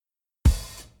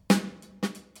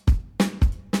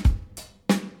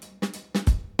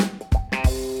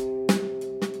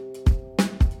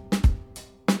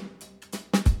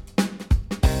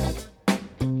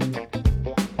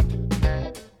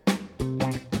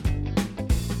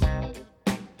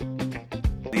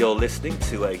You're listening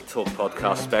to a Talk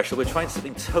Podcast special. We're trying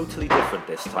something totally different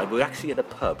this time. We're actually in a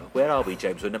pub. Where are we,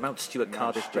 James? We're in the Mount Stewart,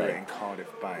 Cardiff Bay. In Cardiff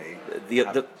Bay.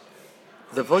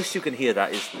 The voice you can hear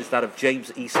that is that of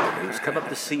James Easton, who's come up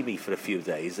to see me for a few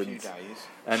days.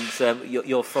 And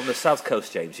you're from the south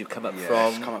coast, James. You've come up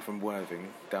from... come up from Worthing,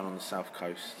 down on the south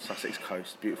coast, Sussex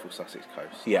coast, beautiful Sussex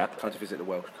coast. Yeah. Come to visit the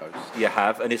Welsh coast. You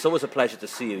have, and it's always a pleasure to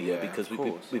see you here because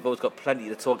we've always got plenty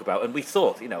to talk about. And we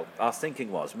thought, our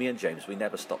thinking was, me and James, we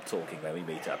never stop talking when we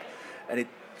meet up. And it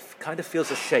kind of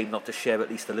feels a shame not to share at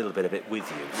least a little bit of it with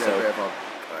you.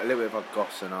 A little bit of our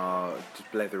goss and our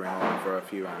just blethering on for a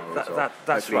few hours.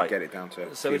 That's right. Get it down to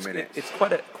a few minutes. It's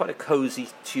quite a cosy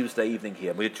Tuesday evening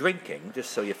here. We're drinking,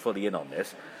 just so you're fully in on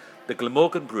this, the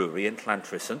Glamorgan Brewery in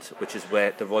Llantrisant, which is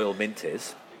where the Royal Mint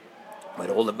is,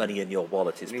 where all the money in your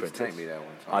wallet is printed. You need to take me there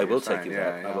one time. I will take you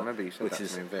there. I remember you said which that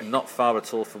is to me, Vic. not far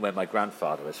at all from where my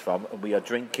grandfather is from, and we are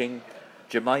drinking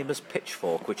Jemima's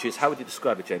Pitchfork, which is, how would you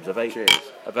describe it, James?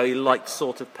 A very light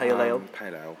sort of pale ale.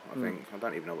 Pale ale, I think. I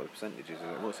don't even know what the percentage is.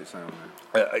 What's it say on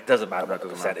there? It doesn't matter what the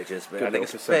percentage is, but I think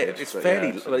it's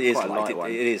fairly. Well, it is light.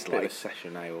 It is light. Bit of a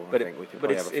session ale. I think we can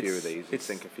probably have a few of these.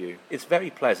 Think a few. It's very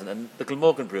pleasant, and the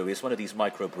Glamorgan Brewery is one of these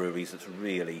microbreweries that's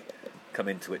really come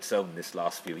into its own this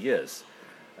last few years,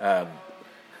 and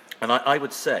I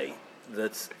would say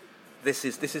that this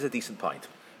is a decent pint.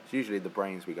 Usually the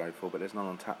brains we go for, but there's none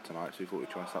on tap tonight, so we thought we'd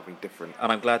try something different.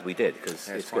 And I'm glad we did, because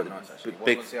it's quite nice, actually.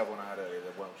 What was the other one I had earlier,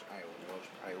 the Welsh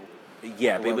ale?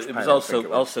 Yeah, but it was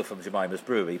also from Jemima's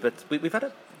Brewery. But we've had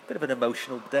a bit of an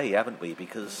emotional day, haven't we?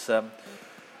 Because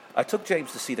I took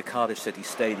James to see the Cardiff City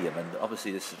Stadium, and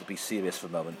obviously this is to be serious for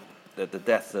a moment. The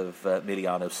death of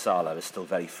Emiliano Sala is still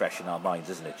very fresh in our minds,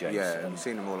 isn't it, James? Yeah, and you've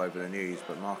seen them all over the news,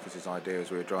 but Marcus's idea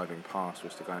as we were driving past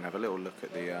was to go and have a little look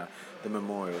at the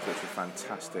memorials, which are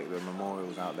fantastic. The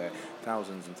memorials out there,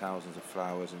 thousands and thousands of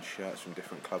flowers and shirts from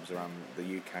different clubs around the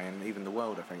UK and even the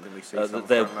world, I think. Didn't we see some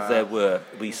there were.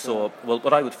 We saw... Well,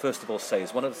 what I would first of all say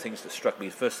is one of the things that struck me,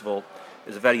 first of all, it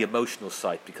was a very emotional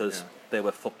sight because there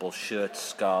were football shirts,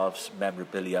 scarves,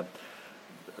 memorabilia,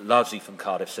 largely from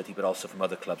Cardiff City, but also from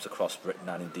other clubs across Britain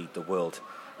and indeed the world.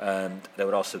 And there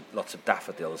were also lots of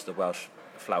daffodils, the Welsh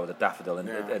flower, the daffodil,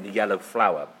 and the yellow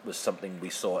flower was something we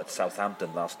saw at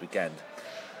Southampton last weekend.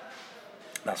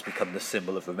 That's become the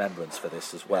symbol of remembrance for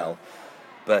this as well.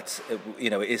 But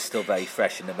it is still very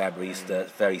fresh in the memories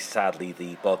that very sadly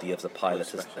the body of the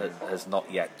pilot has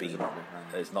not yet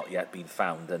been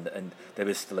found, and there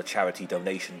is still a charity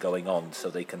donation going on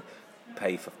so they can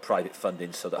pay for private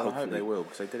funding, so that hopefully... I hope they will,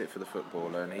 because they did it for the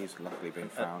footballer and he's luckily been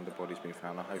found, the body's been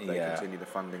found. I hope they continue the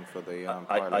funding for the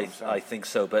pilot himself. I think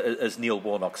so, but as Neil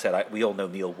Warnock said, we all know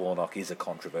Neil Warnock is a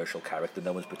controversial character,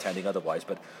 no one's pretending otherwise,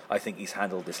 but I think he's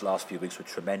handled this last few weeks with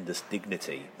tremendous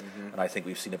dignity, and I think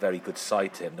we've seen a very good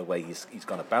side to him, the way he's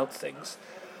gone about things.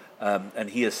 And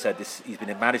he has said this, he's been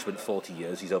in management 40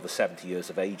 years, he's over 70 years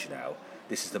of age now.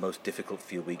 This is the most difficult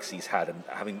few weeks he's had, and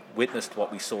having witnessed what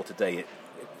we saw today,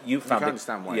 you can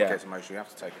understand why it gets emotional. You have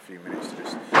to take a few minutes to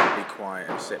just be quiet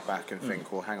and sit back and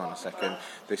think, well, hang on a second,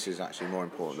 this is actually more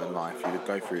important than life. You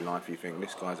go through life, you think,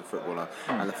 this guy's a footballer,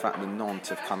 and the fact that Nantes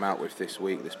have come out with this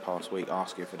past week,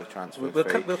 asking for the transfer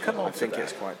fee, we'll come on I think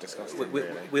it's quite disgusting, really.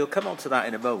 We'll come on to that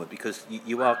in a moment, because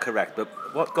you are correct, but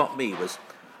what got me was,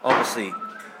 obviously,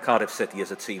 Cardiff City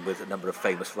is a team with a number of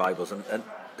famous rivals, and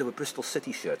there were Bristol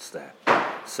City shirts there.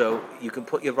 So you can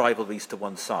put your rivalries to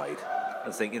one side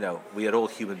and think, we are all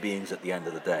human beings at the end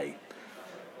of the day.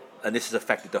 And this has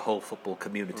affected the whole football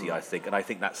community, I think. And I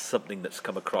think that's something that's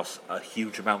come across a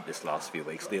huge amount this last few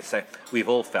weeks. We've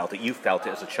all felt it. You felt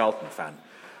it as a Charlton fan.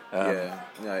 It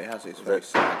has. It's very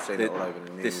sad seeing it all over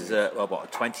the news. This is a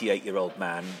 28-year-old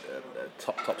man,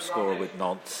 top scorer with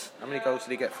Nantes. How many goals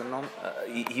did he get for Nantes?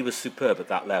 He was superb at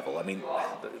that level. I mean,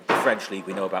 the French league,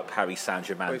 we know about Paris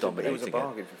Saint-Germain dominating it. It was a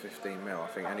bargain for 15 mil. I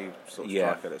think any sort of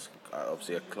striker that's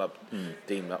obviously a club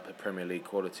deemed up to Premier League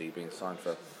quality being signed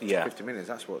for 50 million.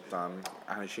 That's what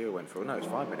Alan Shearer went for. No, it was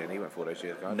 5 million he went for those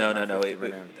years ago. No.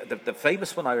 The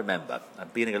famous one I remember,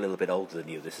 and being a little bit older than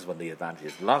you, this is one of the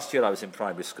advantages. Last year I was in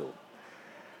primary school.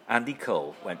 Andy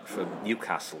Cole went from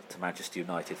Newcastle to Manchester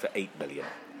United for 8 million.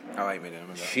 Oh, 8 million, I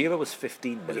remember that. Shearer was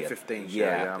 15 million. Was it 15? Yeah,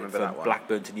 I remember that one. From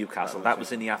Blackburn to Newcastle. That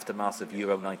was in the aftermath of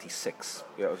Euro 96.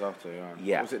 Yeah, it was after,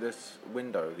 yeah. Was it this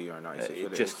window of the Euro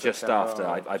 96? Just after,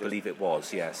 I believe it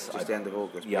was, yes. Just the end of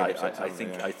August. Yeah, I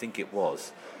think it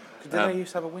was. Did they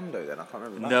used to have a window then? I can't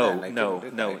remember.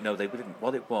 No, they didn't.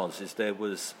 What it was is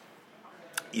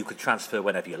you could transfer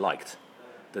whenever you liked.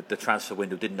 The transfer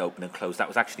window didn't open and close. That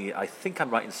was actually, I think I'm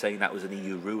right in saying that was an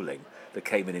EU ruling that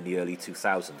came in the early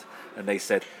 2000s. And they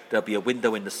said there'll be a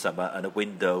window in the summer and a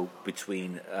window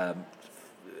between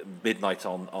midnight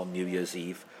on New Year's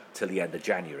Eve till the end of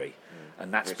January.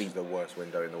 And that's Which is the worst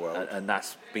window in the world. and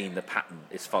that's been the pattern.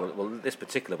 It's followed. Well, this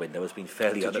particular window has been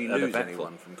fairly Did you lose uneventful.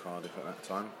 anyone from Cardiff at that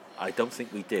time? I don't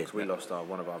think we did. 'Cause we lost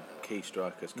one of our key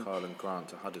strikers, Carlin Grant,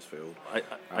 to Huddersfield.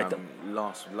 I don't.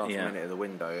 Last Yeah. minute of the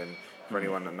window, and for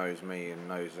anyone that knows me and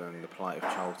knows the plight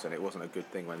of Charlton, it wasn't a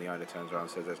good thing when the owner turns around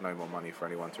and says there's no more money for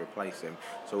anyone to replace him.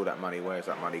 So all that money, where's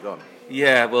that money gone?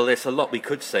 Yeah, well, there's a lot we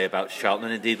could say about Charlton,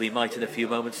 and indeed we might in a few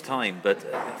moments' time. But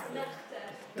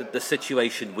the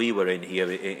situation we were in here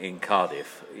in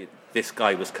Cardiff, this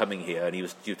guy was coming here and he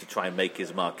was due to try and make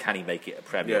his mark. Can he make it at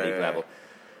Premier League level?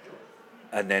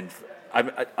 And then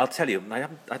I'll tell you,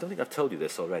 I don't think I've told you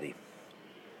this already.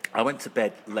 I went to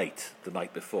bed late the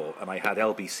night before and I had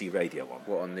LBC radio on.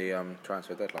 What, on the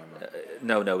transfer deadline?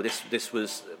 No, this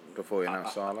was Before you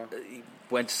announced Salah?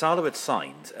 when Salah had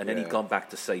signed, and then he'd gone back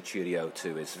to say cheerio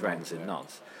to his friends in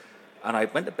Nantes. And I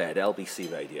went to bed,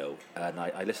 LBC radio, and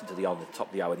I listened to the on the top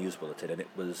of the hour news bulletin, and it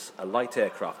was a light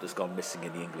aircraft has gone missing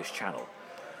in the English Channel.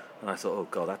 And I thought, oh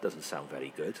God, that doesn't sound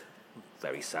very good.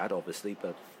 Very sad, obviously,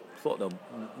 but thought no,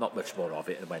 not much more of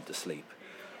it, and went to sleep.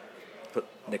 Put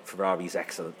Nick Ferrari's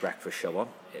excellent breakfast show on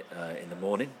in the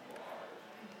morning.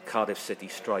 Cardiff City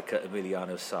striker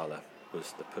Emiliano Sala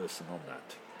was the person on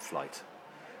that flight,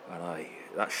 and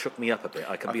that shook me up a bit.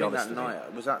 I can be honest with you.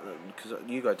 Night, was that because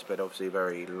you go to bed obviously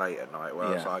very late at night,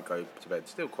 whereas I go to bed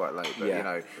still quite late,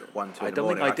 but 1, 2 in the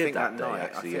morning. I don't think I did that day, night.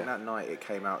 actually, I think that night it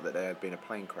came out that there had been a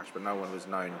plane crash, but no one was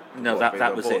known. No,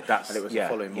 that was it. And it was the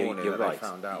following morning you're that right. they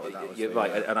found out that was. You're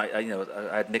right, and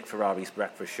I had Nick Ferrari's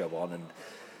breakfast show on and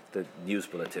the news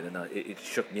bulletin, and it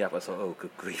shook me up. I thought, oh,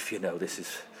 good grief,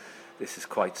 this is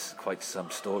quite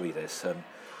some story. This,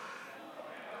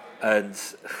 and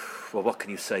well, what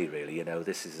can you say, really?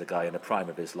 This is a guy in the prime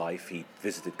of his life. He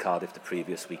visited Cardiff the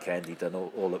previous weekend. He'd done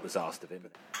all that was asked of him.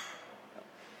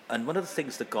 And one of the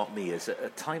things that got me is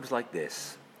at times like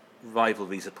this,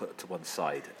 rivalries are put to one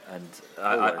side. And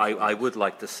I would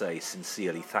like to say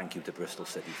sincerely thank you to Bristol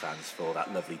City fans for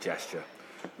that lovely gesture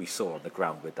we saw on the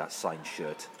ground with that signed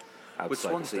shirt. Would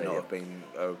Swansea not have been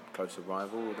a closer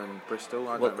rival than Bristol?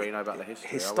 I don't really know about the history.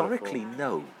 Historically,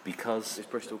 no, because... Is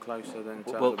Bristol closer than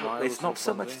Well, it's not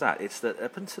so much that. It's that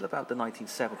up until about the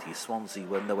 1970s, Swansea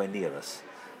were nowhere near us.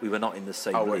 We were not in the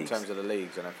same leagues. In terms of the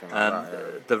leagues and everything like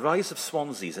that. The rise of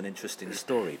Swansea is an interesting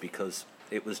story because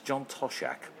it was John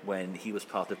Toshak, when he was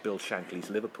part of Bill Shankly's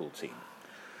Liverpool team.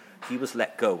 He was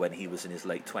let go when he was in his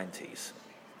late 20s.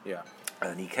 Yeah.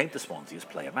 And he came to Swansea as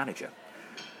player-manager.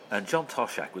 And John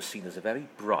Toshak was seen as a very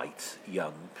bright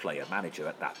young player-manager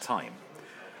at that time.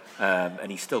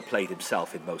 And he still played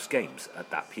himself in most games at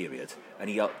that period. And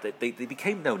they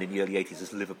became known in the early 80s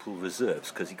as Liverpool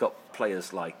reserves because he got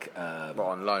players like...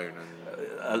 on loan?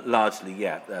 largely,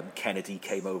 yeah. Kennedy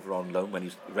came over on loan when he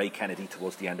was Ray Kennedy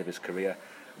towards the end of his career.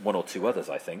 One or two others,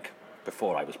 I think,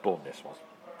 before I was born, this was.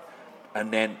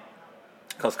 And then,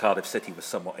 because Cardiff City was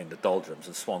somewhat in the doldrums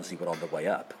and Swansea were on the way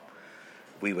up,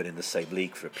 we were in the same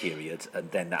league for a period,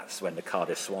 and then that's when the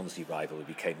Cardiff-Swansea rivalry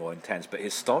became more intense. But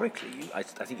historically, I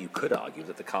think you could argue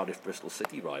that the Cardiff-Bristol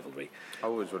City rivalry... I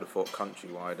always would have thought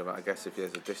countrywide, but I guess if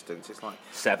there's a distance, it's like...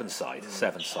 Seven-side,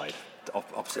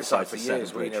 opposite it's sides like for of years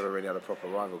Severn Bridge. we never really had a proper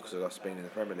rival because of us being in the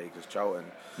Premier League as Charlton.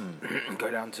 Go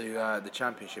down to the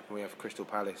Championship and we have Crystal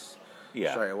Palace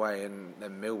straight away, and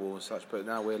then Millwall and such, but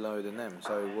now we're lower than them.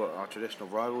 So what our traditional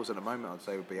rivals at the moment, I'd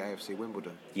say, would be AFC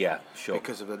Wimbledon. Yeah, sure.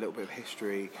 Because of a little bit of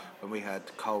history, when we had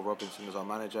Carl Robinson as our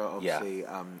manager, obviously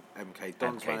MK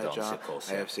Don's manager, Dons, of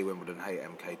course, AFC Wimbledon hate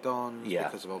MK Dons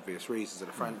because of obvious reasons of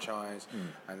the franchise,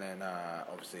 and then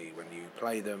obviously when you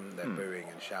play them, they're booing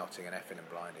and shouting and effing and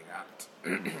blinding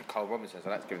at Carl Robinson, so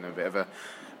that's giving them a bit of a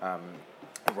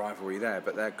rivalry there,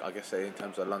 but I guess in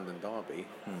terms of London derby,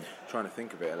 trying to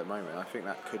think of it at the moment, I think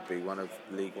that could be one of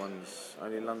League One's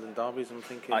only London derbies. I'm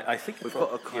thinking. I think we've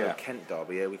got a kind of Kent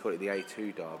derby. Yeah, we call it the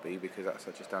A2 derby because that's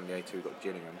just down the A2. We've got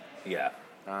Gillingham. Yeah.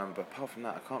 But apart from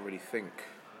that, I can't really think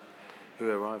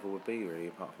who a rival would be really.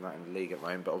 Apart from that in the league at the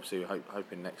moment, but obviously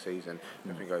hoping next season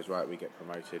everything goes right, we get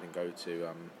promoted and go to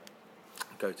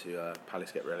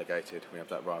Palace, get relegated, we have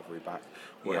that rivalry back.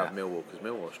 We'll have Millwall, because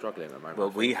Millwall are struggling at the moment. Well,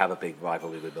 we have a big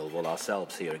rivalry with Millwall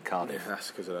ourselves here in Cardiff. Yeah,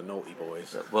 that's because of the naughty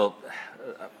boys. Well,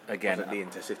 again, the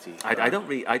Intercity.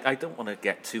 I don't want to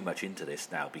get too much into this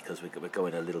now because we're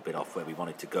going a little bit off where we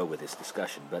wanted to go with this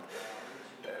discussion. But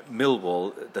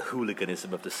Millwall, the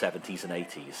hooliganism of the 70s and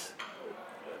 80s.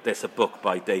 There's a book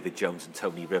by David Jones and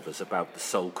Tony Rivers about the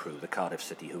Soul Crew, the Cardiff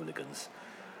City hooligans.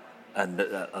 And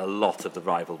a lot of the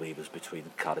rivalry was between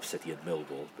Cardiff City and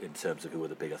Millwall in terms of who were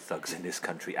the bigger thugs in this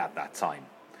country at that time.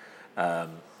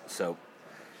 So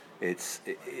it's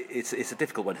a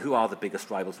difficult one. Who are the biggest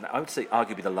rivals? Now, I would say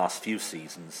arguably the last few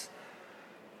seasons,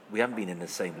 we haven't been in the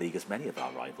same league as many of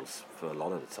our rivals for a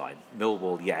lot of the time.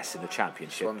 Millwall, yes, in the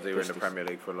Championship. Swansea were in the Premier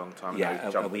League for a long time. Yeah,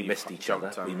 and we missed each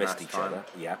other. We missed each other.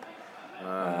 Yep.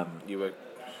 You were.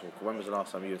 When was the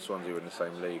last time you and Swansea were in the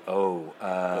same league?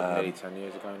 Nearly 10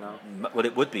 years ago now. Well,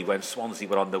 it would be when Swansea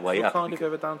were on the way up. Cardiff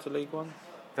ever down to League One?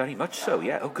 Very much so,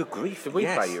 yeah. Oh, good grief. Did we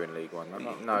play you in League One?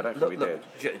 No, I don't think we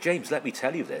did. James, let me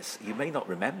tell you this. You may not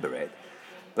remember it,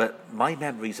 but my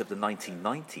memories of the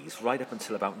 1990s, right up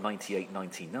until about 98,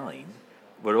 99,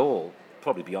 were all,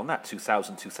 probably beyond that,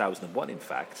 2000, 2001 in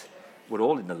fact, were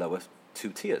all in the lower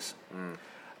two tiers.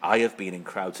 I have been in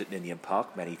crowds at Ninian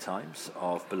Park many times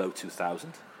of below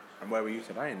 2,000. And where were you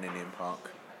today in Ninian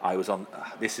Park? I was on...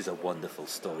 this is a wonderful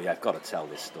story. I've got to tell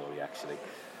this story, actually.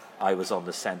 I was on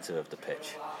the centre of the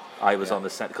pitch. I was on the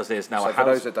centre... Because there's now a house... for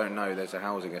those that don't know, there's a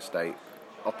housing estate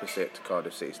opposite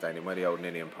Cardiff City Stadium, where the old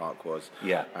Ninian Park was.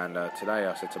 Yeah. And today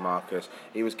I said to Marcus,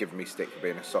 he was giving me stick for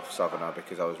being a soft southerner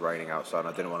because I was raining outside and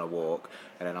I didn't want to walk.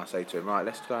 And then I say to him, right,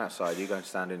 let's go outside, you go and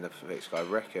stand in the fixed. I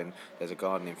reckon there's a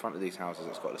garden in front of these houses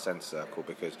that's got the centre circle,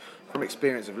 because from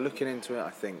experience of looking into it,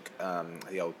 I think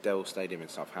the old Dell Stadium in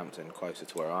Southampton, closer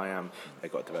to where I am,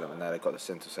 they've got development there, they've got the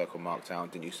centre circle marked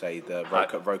out. Didn't you say the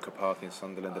Roker Park in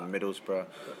Sunderland and Middlesbrough,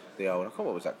 the old, I can't remember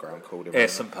what was that ground called?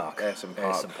 Ayrton Park.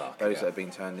 Those that have been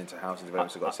turned into housing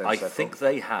developments have got a centre circle. I think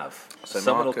they have. So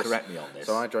someone will correct me on this.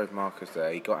 So I drove Marcus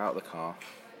there, he got out of the car.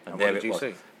 And what did you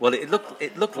see? Well, it looked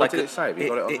like... What did it say? Have you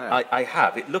got it on there? I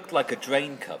have. It looked like a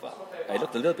drain cover. It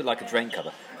looked a little bit like a drain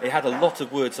cover. It had a lot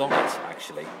of words on it,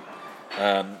 actually.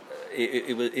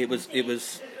 It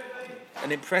was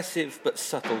an impressive but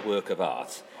subtle work of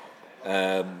art.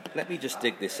 Let me just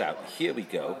dig this out. Here we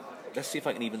go. Let's see if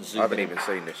I can even zoom in. I haven't even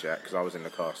seen this yet because I was in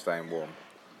the car staying warm.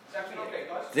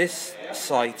 This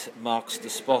site marks the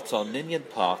spot on Ninian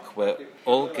Park where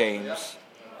all games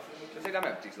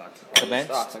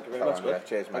commenced. Thank you very much.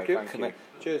 Cheers, mate. Thank you.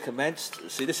 Cheers.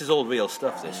 Commenced. See, this is all real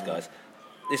stuff. This, guys.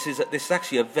 This is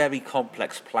actually a very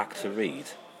complex plaque to read.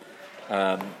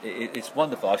 It's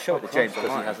wonderful. I'll show it to James because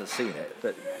he hasn't seen it,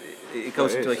 but it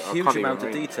goes into a huge amount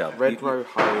of detail. Redrow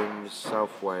Homes,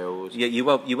 South Wales. Yeah, you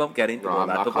won't get into all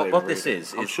that. But what this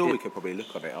is, I'm sure we could probably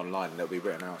look on it online and it'll be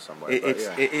written out somewhere.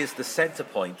 It is the centre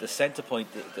point,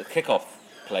 the kick-off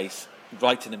place,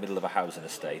 right in the middle of a housing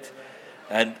estate.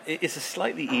 And it's a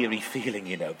slightly eerie feeling,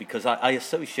 you know, because I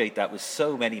associate that with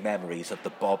so many memories of the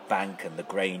Bob Bank and the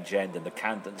Grange End and the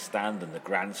Camden Stand and the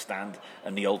Grandstand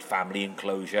and the old family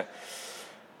enclosure.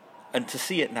 And to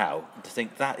see it now, to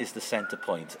think that is the centre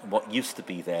point, and what used to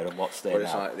be there and what's there now.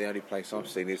 It's like the only place I've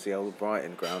seen is the old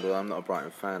Brighton ground. Although I'm not a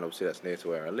Brighton fan, obviously that's near to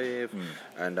where I live,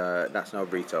 and that's now a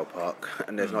retail park,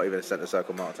 and there's not even a centre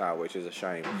circle marked out, which is a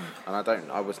shame.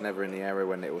 And I was never in the area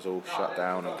when it was all shut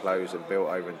down and closed and built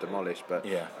over and demolished. But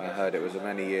I heard it was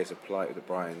many years of plight that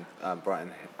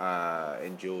Brighton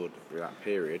endured through that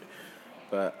period.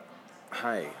 But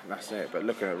hey, that's it. But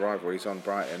looking at rivalries on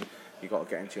Brighton, you've got to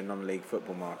get into your non-league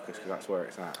football, Marcus, because that's where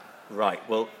it's at. Right.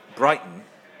 Well, Brighton,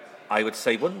 I would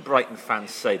say, wouldn't Brighton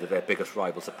fans say that their biggest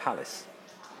rivals are Palace?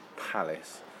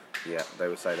 Palace. Yeah, they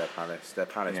would say they're Palace. They're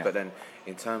Palace. Yeah. But then,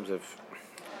 in terms of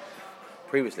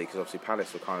previously, because obviously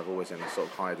Palace were kind of always in the sort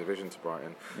of higher division to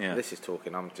Brighton. Yeah. This is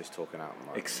talking. I'm just talking out.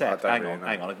 Except, hang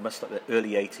on. It must have the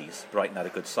early '80s. Brighton had a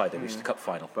good side. They reached the cup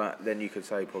final. But then you could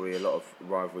say probably a lot of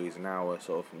rivalries now are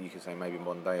sort of. You could say maybe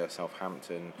modern day are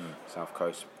Southampton, South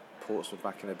Coast. Portsmouth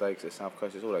back in the day, because it's South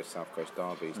Coast, it's all those South Coast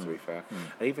derbies, to be fair.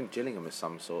 And even Gillingham of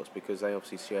some sorts, because they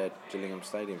obviously shared Gillingham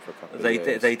Stadium for a couple of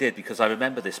years. They did, because I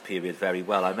remember this period very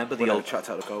well. I remember the old... chucked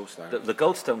out the Goldstone. The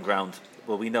Goldstone ground,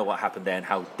 well, we know what happened there and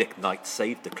how Dick Knight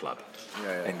saved the club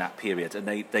in that period. And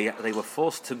they were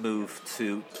forced to move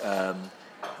to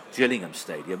Gillingham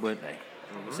Stadium, weren't they?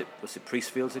 Was it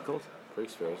Priestfield, is it called?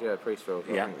 Priestfield, yeah,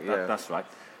 Priestfield. That's right.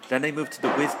 Then they moved to the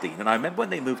Withdean, and I remember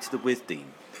when they moved to the Withdean,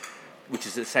 which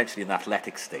is essentially an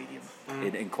athletic stadium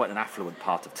in quite an affluent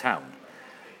part of town.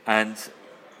 And,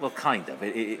 well, kind of.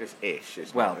 It's ish.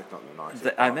 It's not the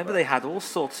nicest I remember they had all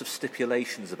sorts of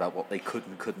stipulations about what they could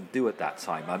and couldn't do at that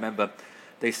time. I remember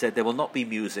they said there will not be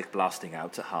music blasting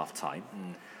out at half-time.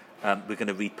 We're going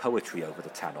to read poetry over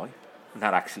the tannoy. And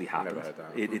that actually happened. Never heard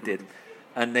that. It did.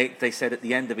 And they said at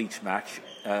the end of each match,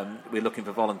 we're looking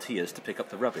for volunteers to pick up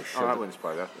the rubbish. So that wouldn't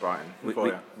surprise us, Brighton.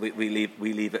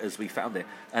 We leave it as we found it.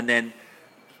 And then,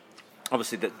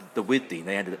 obviously, the Withdean,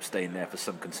 they ended up staying there for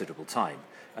some considerable time.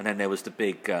 And then there was the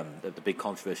big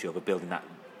controversy over building that,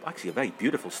 actually a very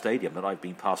beautiful stadium that I've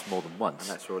been past more than once.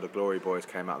 And that's where all the glory boys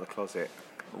came out of the closet.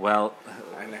 Well,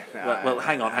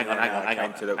 hang on. Hang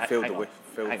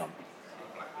on.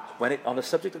 on the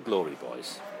subject of Glory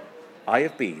Boys, I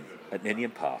have been at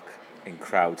Ninian Park in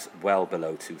crowds well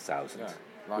below 2,000. Yeah,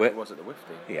 like it was at the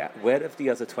Wifty. Yeah, where have the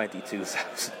other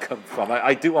 22,000 come from?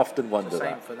 I do often wonder Same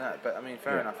that. for that, but I mean,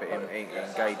 fair enough. It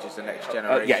engages the next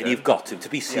generation. Yeah, and you've got to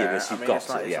be serious. Yeah, you've got it's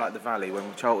like, to. It's like the Valley when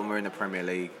Charlton were in the Premier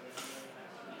League.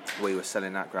 We were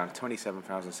selling that ground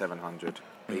 27,700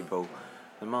 people.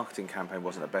 The marketing campaign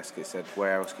wasn't the best. It said,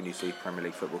 where else can you see Premier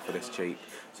League football for this cheap?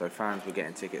 So fans were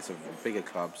getting tickets of bigger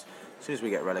clubs. As soon as we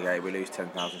get relegated, we lose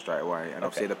 10,000 straight away. And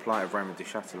obviously the plight of Raymond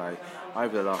Duchâtelet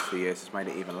over the last few years has made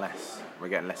it even less. We're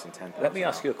getting less than 10,000. Let me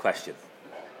ask you a question.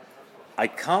 I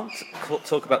can't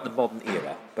talk about the modern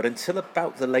era, but until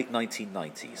about the late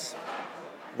 1990s,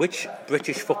 which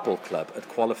British football club had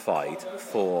qualified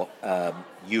for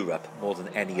Europe more than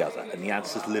any other? And the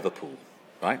answer is Liverpool,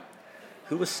 right?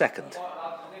 Who was second?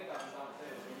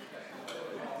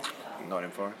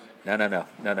 Nottingham Forest. No.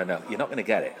 You're not going to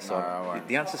get it. So right.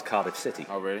 the answer is Cardiff City.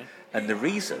 Oh, really? And the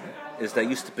reason is there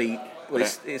used to be, well,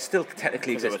 it still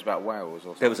technically exists. It was about Wales or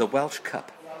something. There was a Welsh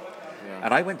Cup. Yeah.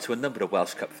 And I went to a number of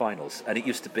Welsh Cup finals, and it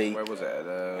used to be Where was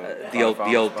it?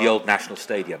 the old National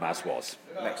Stadium, as was.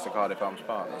 Next to Cardiff Arms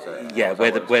Park, was it? Yeah,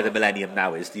 where the Millennium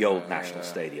now is, the old National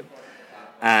Stadium.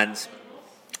 And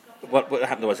what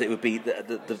happened was it would be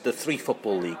the three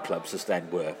Football League clubs as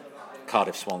then were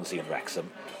Cardiff, Swansea and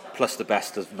Wrexham, plus the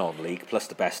best of non-league, plus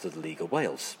the best of the League of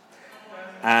Wales.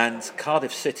 And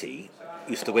Cardiff City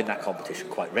used to win that competition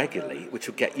quite regularly, which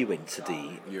would get you into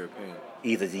the European.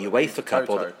 Either the UEFA Cup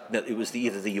or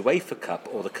either the UEFA Cup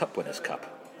or the Cup Winners'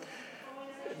 Cup.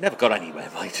 Never got anywhere,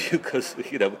 mind you, because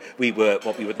we were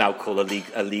what we would now call a League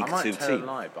I might Two tell team. a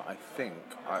lie, but I think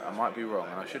I might be wrong,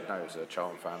 and I should know as a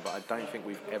Charlton fan, but I don't think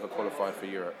we've ever qualified for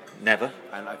Europe. Never.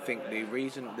 And I think the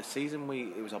season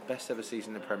it was our best ever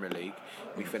season in the Premier League.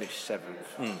 We finished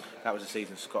 7th. That was the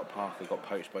season Scott Parker got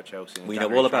poached by Chelsea. We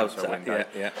know all about that.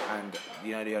 Yeah. And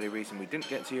the only reason we didn't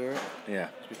get to Europe was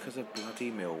because of bloody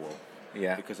Millwall.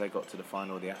 Yeah. Because they got to the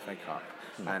final of the FA Cup.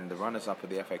 And the runners-up of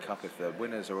the FA Cup, if the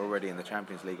winners are already in the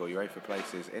Champions League or UEFA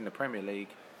places in the Premier League.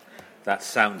 That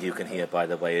sound you can hear, by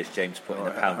the way, is James putting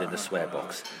a pound in the swear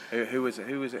box. Who was it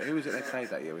they played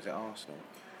that year? Was it Arsenal?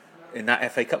 In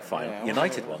that FA Cup final? Yeah,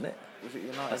 United, wasn't it? Was it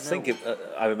United? I think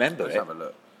I remember Let's it. have a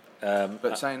look.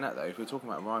 But saying that though, if we're talking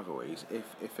about rivalries,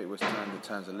 if it was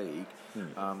turns a league,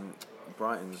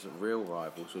 Brighton's real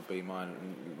rivals would be my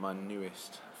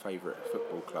newest favourite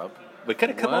football club. We're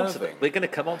going to come on to that. We're going to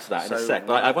come on to that in a sec.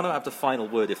 But I want to have the final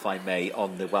word, if I may,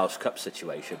 on the Welsh Cup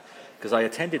situation, because I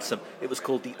attended some. It was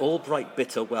called the Albright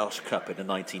Bitter Welsh Cup in the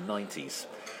 1990s,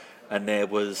 and there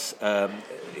was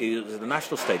it was at the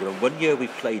National Stadium. And one year we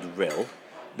played Rill,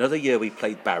 another year we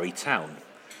played Barry Town.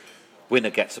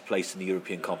 Winner gets a place in the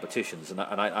European competitions, and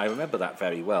I remember that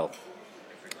very well.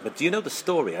 But do you know the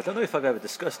story? I don't know if I've ever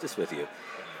discussed this with you,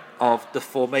 of the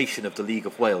formation of the League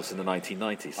of Wales in the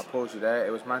 1990s. I pause you there.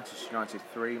 It was Manchester United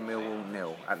 3, Millwall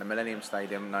 0 at the Millennium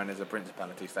Stadium, known as the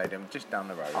Principality Stadium, just down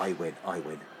the road. I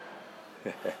win.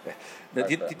 Now,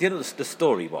 do you know the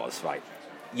story was, right?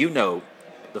 You know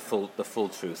the full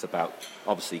truth about,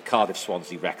 obviously, Cardiff,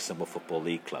 Swansea, Wrexham were Football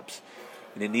League clubs.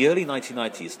 And in the early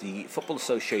 1990s, the Football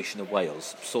Association of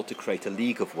Wales sought to create a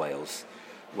League of Wales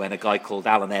when a guy called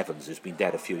Alan Evans, who's been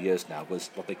dead a few years now, was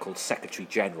what they called Secretary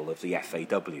General of the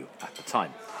FAW at the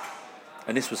time.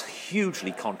 And this was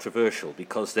hugely controversial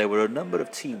because there were a number of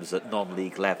teams at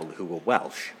non-league level who were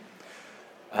Welsh,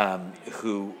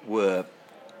 who were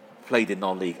played in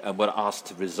non-league and were asked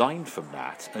to resign from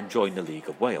that and join the League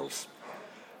of Wales.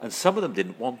 And some of them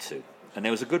didn't want to. And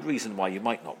there was a good reason why you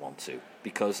might not want to,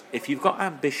 because if you've got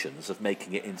ambitions of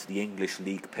making it into the English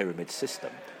league pyramid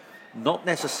system, not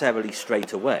necessarily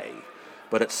straight away,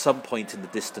 but at some point in the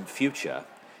distant future,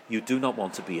 you do not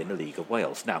want to be in the League of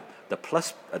Wales. Now, the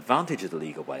plus advantage of the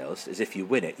League of Wales is if you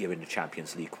win it, you're in the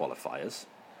Champions League qualifiers.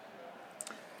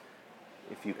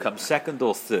 If you come second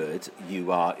or third,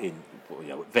 you are in,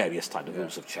 various times the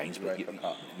rules have changed, but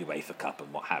UEFA Cup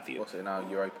and what have you. What's it now,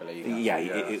 Europa League? Yeah,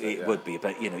 it would be,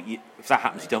 but if that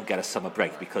happens, you don't get a summer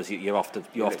break because you're off to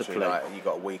play. Like, you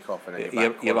got a week off and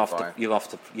then you're off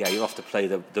to play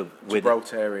the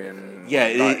Gibraltarian. Yeah,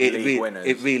 league winners.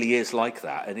 It really is like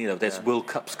that, and there's World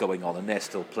Cups going on, and they're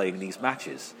still playing these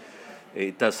matches.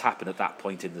 It does happen at that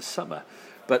point in the summer.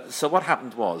 But so what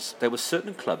happened was there were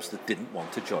certain clubs that didn't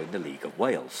want to join the League of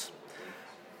Wales.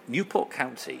 Newport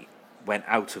County went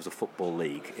out of the Football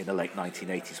League in the late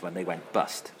 1980s when they went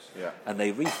bust. Yeah. And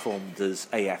they reformed as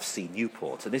AFC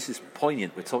Newport. And this is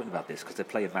poignant, we're talking about this, because they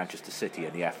play in Manchester City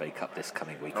in the FA Cup this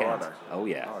coming weekend. Oh, are they? Oh,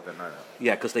 yeah. Oh, I didn't know that.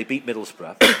 Yeah, because they beat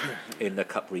Middlesbrough in the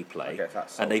Cup replay. Okay,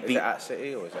 that's and they is beat, it at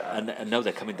City or is it at... and no,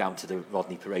 they're coming down to the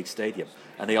Rodney Parade Stadium.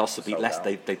 And they also beat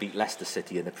Leicester. They beat Leicester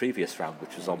City in the previous round,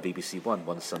 which was on BBC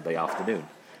one Sunday afternoon,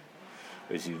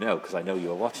 as you know, because I know you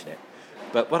were watching it.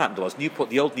 But what happened was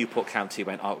the old Newport County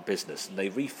went out of business, and they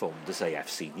reformed as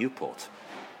AFC Newport.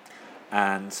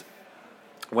 And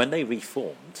when they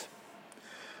reformed,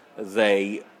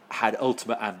 they had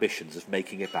ultimate ambitions of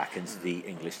making it back into the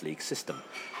English League system.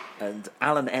 And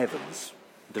Alan Evans,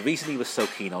 the reason he was so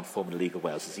keen on forming the League of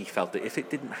Wales is he felt that if it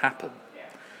didn't happen,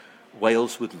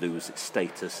 Wales would lose its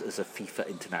status as a FIFA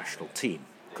international team,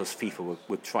 because FIFA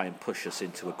would try and push us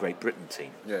into a Great Britain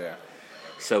team. Yeah.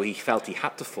 So he felt he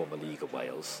had to form a League of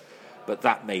Wales, but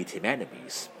that made him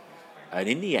enemies. And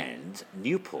in the end,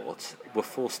 Newport were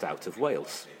forced out of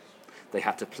Wales. They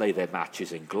had to play their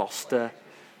matches in Gloucester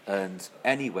and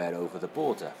anywhere over the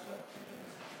border.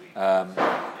 And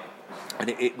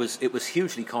it was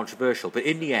hugely controversial. But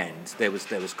in the end, there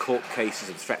was court cases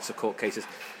and threats of court cases.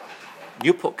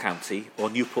 Newport County, or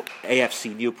Newport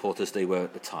AFC Newport as they were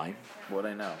at the time. What are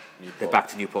they now? Newport. They're back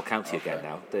to Newport County again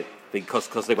now.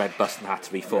 Because they went bust and had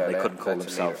to reform, they couldn't call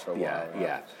themselves.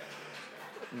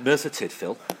 Merthyr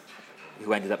Tydfil,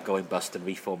 who ended up going bust and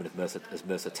reforming as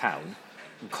Merthyr Town,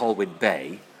 and Colwyn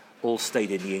Bay all stayed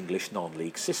in the English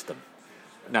non-league system.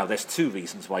 Now, there's two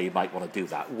reasons why you might want to do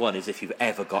that. One is if you've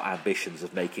ever got ambitions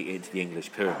of making it into the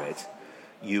English pyramid,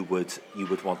 you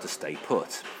would want to stay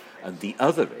put. And the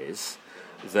other is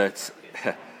that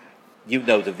you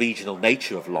know the regional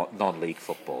nature of non-league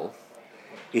football.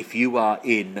 If you are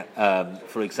in,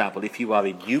 for example, if you are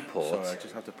in Newport... Sorry, I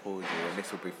just have to pause you, and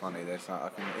this will be funny. There's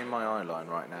in my eye line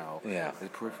right now, there's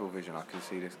peripheral vision, I can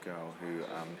see this girl who,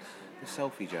 the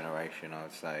selfie generation, I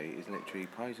would say, is literally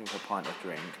posing for a pint of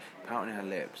drink, pouting her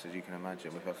lips, as you can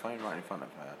imagine, with her phone right in front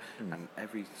of her, and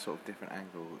every sort of different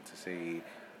angle to see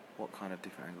what kind of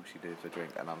different angle she did for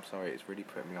drink. And I'm sorry, it's really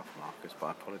putting me off, Marcus, but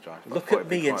I apologise. Look at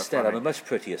me instead, I'm a much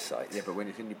prettier sight. Yeah, but when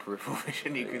it's in your peripheral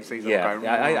vision, you can see them going...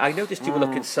 Yeah, I noticed you were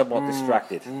looking somewhat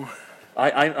distracted.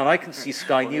 I can see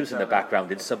Sky News in the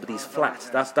background in somebody's flat.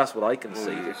 That's what I can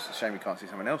see. It's a shame you can't see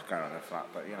someone else going on their flat,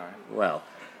 but you know. Well,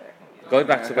 going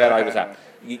back to where I was at,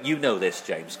 you know this,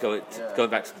 James, going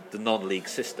back to the non-league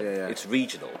system, it's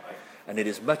regional, and it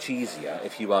is much easier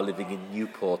if you are living in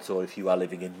Newport or if you are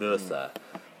living in Merthyr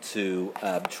to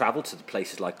travel to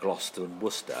places like Gloucester and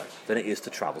Worcester than it is to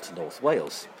travel to North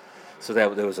Wales. So there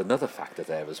was another factor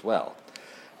there as well.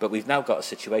 But we've now got a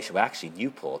situation where actually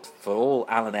Newport, for all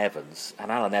Alan Evans,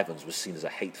 and Alan Evans was seen as a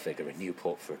hate figure in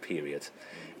Newport for a period,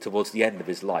 towards the end of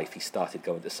his life he started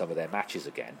going to some of their matches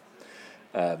again.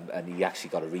 And he actually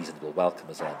got a reasonable welcome,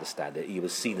 as I understand it. He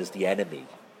was seen as the enemy.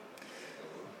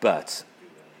 But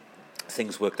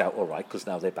things worked out all right, because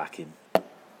now they're back in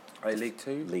League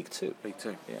Two? League Two. League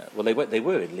Two. Yeah. Well, they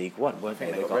were in League One, weren't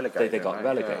they? They got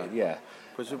relegated, yeah.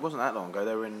 Because it wasn't that long ago.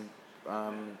 They were in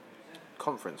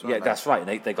conference, weren't yeah, they? That's right.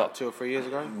 And they got 2 or 3 years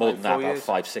ago. More than that, about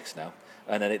 5, 6 now.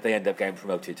 And then they end up getting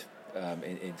promoted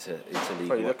into League Well, you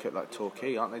One. look at like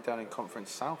Torquay, aren't they down in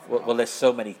Conference South? Well, there's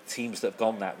so many teams that have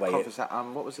gone that way. Conference,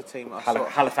 what was the team?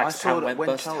 Halifax Town went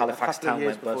bust. Halifax Town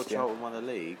went bust. Before Charlton won the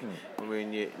league, when we were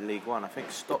in League One, I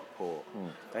think Stockport,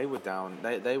 they were down.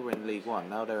 They were in League One.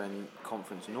 Now they're in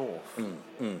Conference North.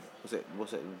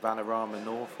 Was it Panorama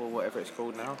North or whatever it's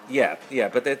called now? Yeah.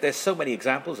 But there's so many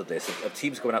examples of this of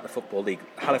teams going out the Football League.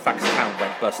 Halifax Town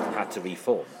went bust and had to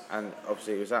reform. And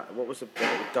obviously, it was that. What was the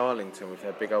Darlington with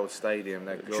their big old stadium?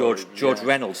 George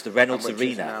Reynolds, the Reynolds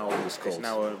Arena. It was called. It's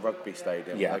now a rugby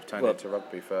stadium. Yeah. They've turned it into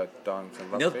rugby for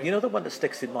Darlington Rugby. You know the one that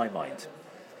sticks in my mind?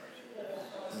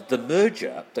 The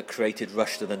merger that created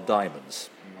Rushden and Diamonds.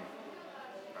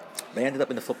 They ended up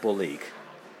in the Football League.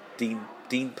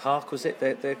 Dean Park, was it?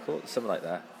 They're called something like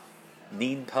that.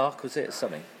 Neen Park, was it?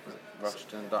 Something.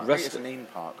 Rushden. I think it's Neen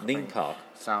Park. Neen Park.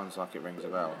 Sounds like it rings a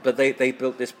bell. But they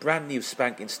built this brand new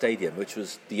spanking stadium, which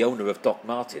was the owner of Dr.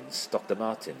 Martins.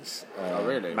 Oh,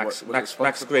 really? Max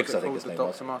Griggs, I think his name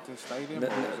was. Dr. Martins Stadium?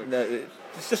 No,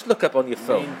 just look up on your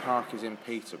phone. Neen Park is in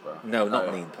Peterborough. No,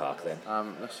 not Neen Park then.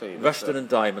 Let's see. Rushden and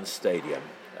Diamonds Stadium.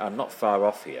 I'm not far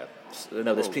off here.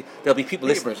 No, there'll be people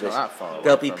listening to this.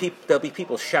 There'll be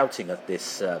people shouting at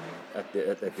this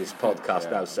at this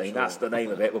podcast now, saying that's the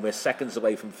name of it when we're seconds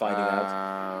away from finding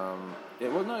out.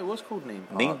 It was called Neen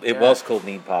Park. It was called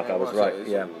Neen Park. I was right.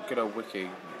 Yeah. Good old wiki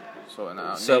sorting that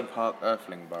out. So, Neen Park,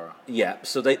 Earthling Borough. Yeah.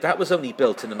 So that was only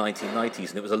built in the 1990s,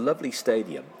 and it was a lovely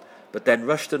stadium. But then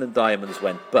Rushden and Diamonds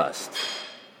went bust,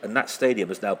 and that stadium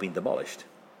has now been demolished.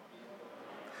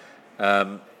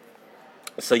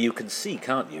 So you can see,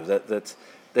 can't you, that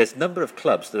there's a number of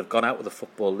clubs that have gone out of the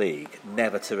Football League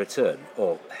never to return,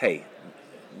 or, hey,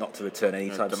 not to return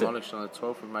anytime soon. Demolished on the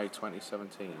 12th of May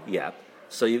 2017. Yeah.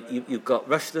 So you've got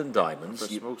Rushden and Diamonds.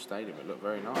 For a small stadium, it looked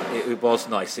very nice. It was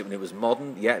nice. It was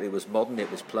modern. Yeah, it was modern.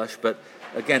 It was plush. But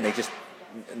again, they just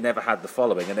never had the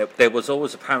following. And there was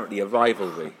always apparently a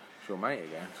rivalry. It's your mate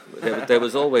again. There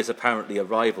was always apparently a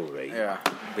rivalry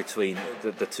between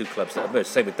the two clubs that emerged.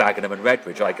 Same with Dagenham and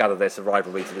Redbridge. I gather there's a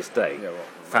rivalry to this day. Yeah,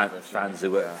 fans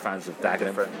of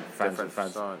Dagenham, fans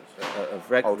of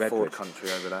Redbridge. Old Ford country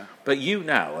over there. But you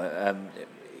now,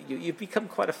 you've become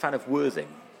quite a fan of Worthing.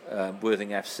 Worthing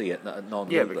FC at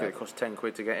non-league. Yeah, because it costs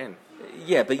 £10 to get in.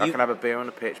 Yeah, but I can have a beer on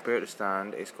the pitch, beer at the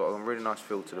stand. It's got a really nice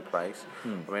feel to the place.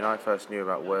 I mean, I first knew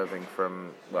about Worthing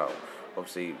from, well,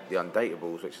 obviously the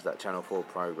Undateables, which is that Channel 4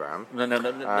 programme. No.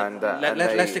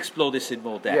 Let's explore this in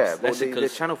more depth. Yeah, well, the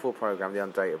Channel 4 programme, the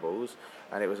Undateables,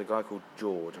 and it was a guy called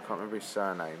George. I can't remember his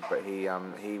surname, but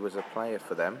he was a player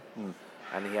for them.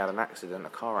 And he had an accident, a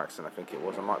car accident, I think it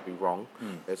was. I might be wrong.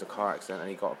 There's a car accident, and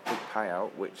he got a big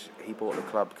payout, which he bought the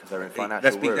club because they're in financial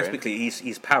ruin. Let's be clear.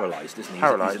 He's paralysed, isn't he?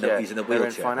 Paralysed, yeah. He's in a wheelchair. They're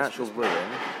in financial ruin,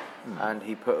 and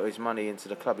he put his money into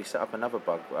the club. He set up another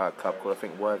club called, I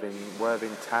think, Worthing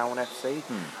Town FC,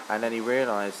 and then he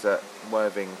realised that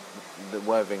Worthing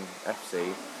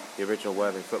FC, the original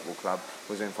Worthing Football Club,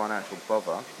 was in financial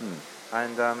bother.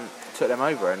 And took them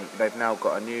over, and they've now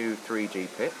got a new 3G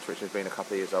pitch, which has been a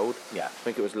couple of years old. Yeah. I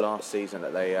think it was last season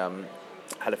that they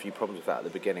had a few problems with that at the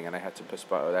beginning, and they had to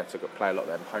postpone. They had to play a lot of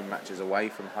them home matches away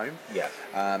from home. Yeah.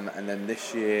 And then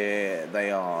this year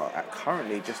they are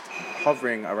currently just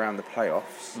hovering around the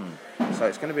playoffs. So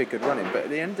it's going to be a good running. But at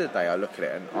the end of the day, I look at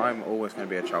it, and I'm always going to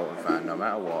be a Charlton fan, no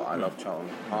matter what. I love Charlton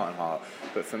heart and heart.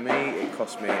 But for me, it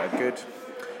cost me a good.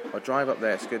 I drive up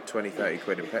there, it's a good 20-30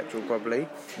 quid in petrol probably.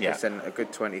 Yeah. It's then a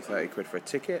good 20-30 quid for a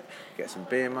ticket. You get some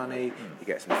beer money, you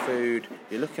get some food.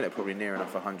 You're looking at probably near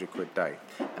enough 100 quid a day.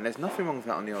 And there's nothing wrong with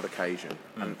that on the odd occasion.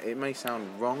 And it may sound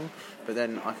wrong, but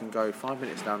then I can go 5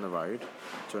 minutes down the road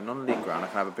to a non-league ground. I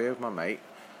can have a beer with my mate.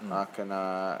 I can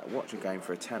watch a game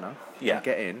for a tenner. Yeah.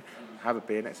 Get in, have a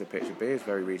beer next to the pitch. A beer is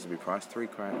very reasonably priced,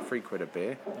 £3 quid a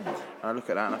beer. And I look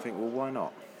at that and I think, well, why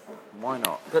not? Why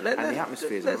not? But the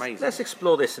atmosphere is amazing. Let's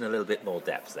explore this in a little bit more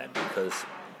depth then, because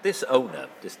this owner,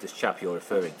 this chap you're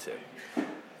referring to,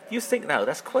 you think now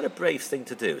that's quite a brave thing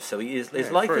to do. So his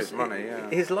life for is his money, yeah.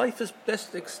 His life is.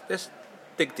 Let's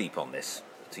dig deep on this,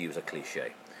 to use a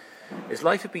cliche. His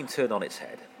life had been turned on its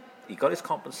head. He got his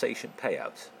compensation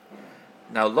payout.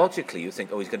 Now, logically, you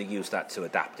think, oh, he's going to use that to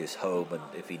adapt his home, and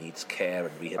if he needs care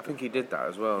and rehab. I think he did that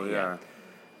as well, yeah.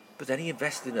 But then he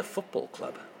invested in a football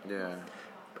club. Yeah.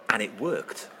 And it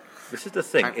worked. This is the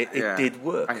thing. It did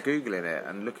work. And Googling it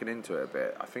and looking into it a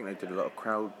bit, I think they did a lot of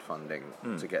crowdfunding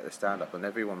to get the stand up, and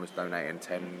everyone was donating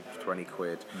 10, 20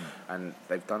 quid. And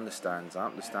they've done the stands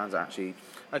up. The stands are actually,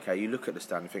 okay, you look at the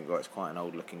stand and think, oh, it's quite an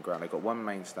old looking ground. They've got one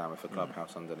main stand with a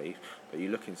clubhouse underneath, but you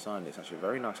look inside and it's actually a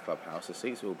very nice clubhouse. The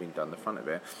seats have all been done, the front of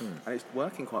it. And it's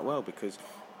working quite well because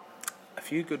a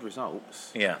few good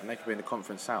results, and they could be in the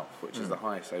Conference South, which is the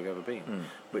highest they've ever been,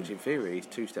 which in theory is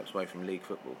 2 steps away from league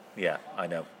football. Yeah, I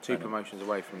know. Two promotions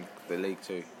away from the League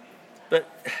Two. But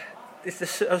I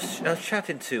was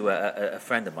chatting to a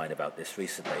friend of mine about this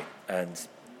recently, and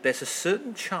there's a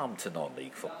certain charm to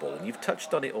non-league football, and you've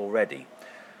touched on it already.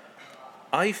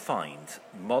 I find,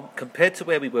 compared to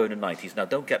where we were in the 90s, now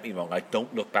don't get me wrong, I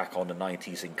don't look back on the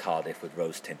 90s in Cardiff with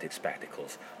rose-tinted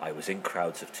spectacles. I was in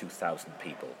crowds of 2,000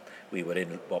 people. We were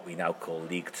in what we now call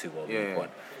League 2 or League 1.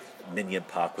 Ninian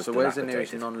Park was dilapidated. So where's the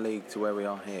nearest non-league to where we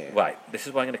are here? Right, this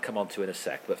is what I'm going to come on to in a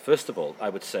sec. But first of all, I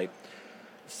would say,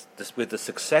 with the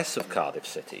success of Cardiff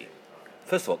City,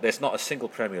 first of all, there's not a single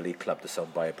Premier League club that's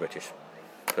owned by a British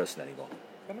person anymore.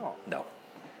 They're not? No.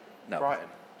 Brighton?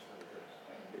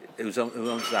 Who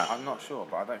owns that? I'm not sure,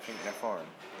 but I don't think they're foreign.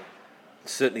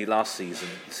 Certainly last season,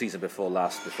 the season before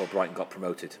Brighton got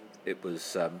promoted, it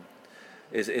was...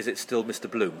 Is it still Mr.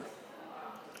 Bloom?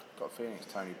 Got a feeling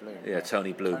it's Tony Bloom. Yeah,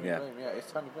 Tony Bloom, Bloom, yeah,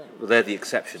 it's Tony Bloom. Well, they're the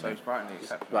exception. So it's Brighton the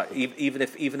exception. Right, even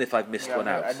if I've missed one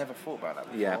out... I never thought about that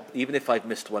before. Yeah, even if I've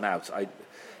missed one out,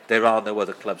 there are no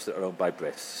other clubs that are owned by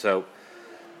Brits. So,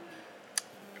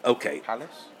 okay.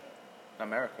 Palace?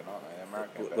 American, aren't they?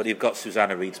 American. Well, you've got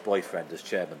Susanna Reid's boyfriend as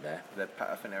chairman there.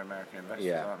 I think they're American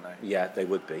investors, aren't they? Yeah, they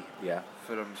would be, yeah.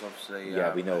 Fulham's obviously...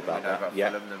 we know about that.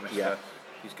 Fulham,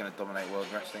 he's going to dominate world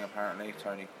wrestling, apparently.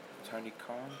 Tony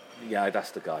Khan? Yeah,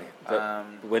 that's the guy. But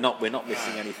we're not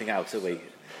missing anything out, are we?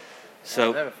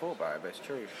 So I never thought about it, but it's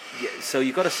true. yeah, so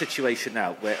you've got a situation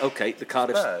now where the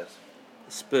Cardiff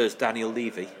Spurs, Daniel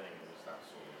Levy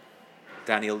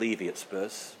at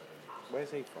Spurs.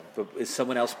 Where's he from? But is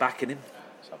someone else backing him?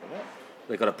 Let's have a look.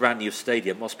 They've got a brand new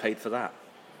stadium. What's paid for that?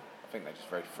 I think they're just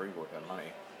very frugal with their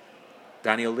money.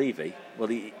 Daniel Levy. Well,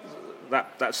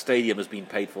 that stadium has been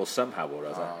paid for somehow or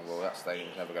other. Well, that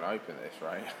stadium's never going to open this,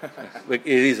 right? It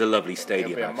is a lovely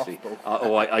stadium, It'll be a actually.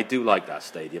 mothball. I do like that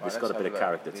stadium. Right, it's got a bit of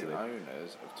character the to it.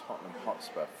 owners of Tottenham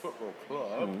Hotspur Football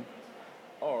Club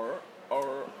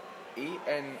are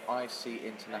ENIC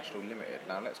International Limited.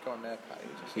 Now let's go on their page.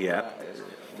 And see Yeah. what that is.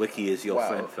 Wiki is your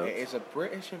friend, folks. It is a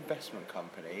British investment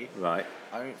company. Right.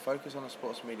 Focus on the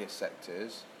sports media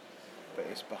sectors, but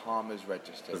it's Bahamas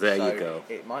registered. There you go.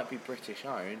 It might be British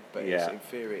owned, but Yeah. it's in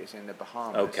theory it's in the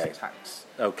Bahamas tax.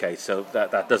 Okay, so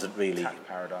that doesn't really. Tax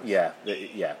paradise. Yeah,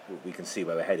 we can see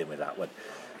where we're heading with that one.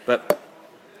 But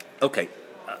okay,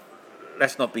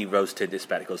 let's not be rose-tinted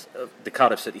spectacles. The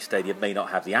Cardiff City Stadium may not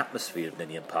have the atmosphere of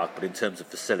Ninian Park, but in terms of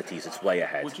facilities, it's way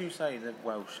ahead. Would you say the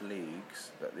Welsh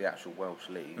leagues, that the actual Welsh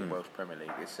league, the Welsh Premier League,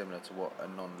 is similar to what a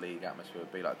non-league atmosphere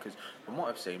would be like? Because from what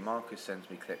I've seen, Marcus sends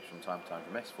me clips from time to time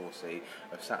from S4C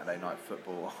of Saturday night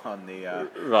football on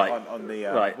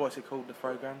the what's it called, the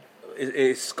programme?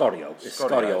 It's Scorio. It's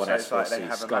Scorio on so it's like S4C. they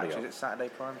have a Scorio. match, is it Saturday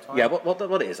prime time? Yeah,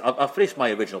 what it is, I'll finish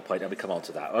my original point and we come on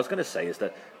to that. What I was going to say is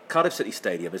that Cardiff City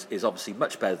Stadium is obviously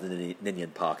much better than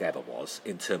Ninian Park ever was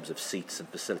in terms of seats and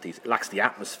facilities. It lacks the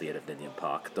atmosphere of Ninian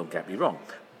Park, don't get me wrong.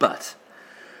 But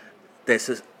there's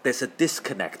a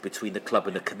disconnect between the club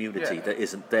and the community that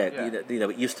isn't there. Yeah. You know,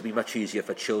 it used to be much easier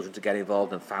for children to get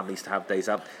involved and families to have days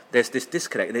out. There's this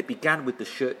disconnect, and it began with the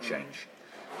shirt change.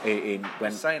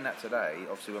 When saying that today,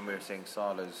 obviously when we were seeing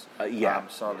Salah's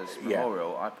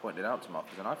memorial, I pointed out to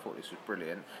Marcus, and I thought this was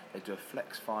brilliant. They do a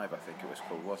Flex 5, I think it was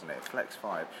called, wasn't it? A Flex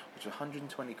 5, which was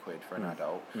 120 quid for an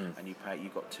adult, and you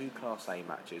got 2 Class A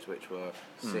matches, which were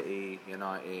City,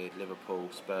 United, Liverpool,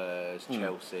 Spurs,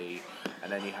 Chelsea,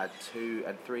 and then you had 2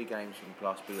 and 3 games from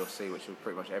Class B or C, which was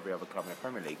pretty much every other club in the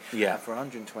Premier League. Yeah. And for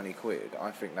 120 quid,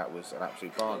 I think that was an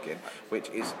absolute bargain,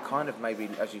 which is kind of maybe,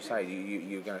 as you say,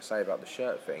 you're going to say about the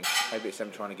shirt thing. Maybe it's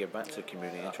them trying to give back to the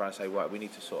community and trying to say, right, we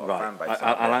need to sort our fan base.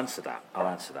 I'll answer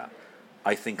that.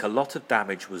 I think a lot of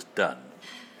damage was done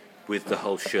with the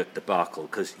whole shirt debacle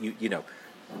because you know,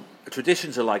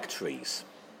 traditions are like trees.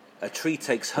 A tree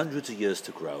takes hundreds of years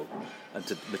to grow and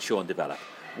to mature and develop.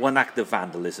 One act of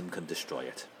vandalism can destroy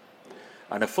it.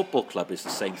 And a football club is the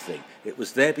same thing. It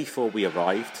was there before we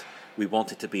arrived. We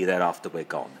want it to be there after we're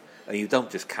gone. And you don't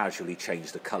just casually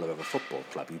change the colour of a football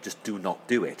club. You just do not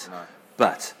do it. No.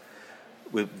 But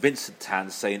with Vincent Tan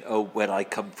saying, oh, where I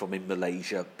come from in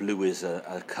Malaysia, blue is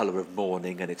a colour of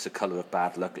mourning and it's a colour of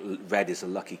bad luck, red is a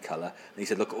lucky colour. And he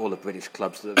said, look at all the British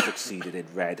clubs that have succeeded in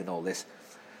red and all this.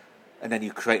 And then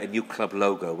you create a new club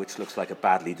logo which looks like a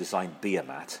badly designed beer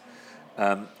mat.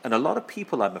 And a lot of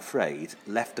people, I'm afraid,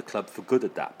 left the club for good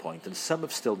at that point, and some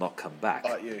have still not come back.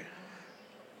 Like you.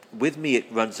 With me, it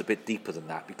runs a bit deeper than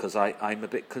that because I'm a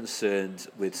bit concerned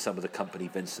with some of the company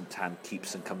Vincent Tan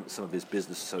keeps and some of his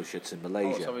business associates in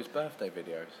Malaysia. Oh, so his birthday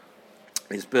videos.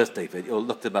 His birthday video,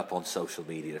 look them up on social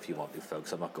media if you want to,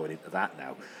 folks. I'm not going into that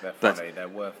now. They're funny, they're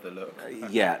worth the look.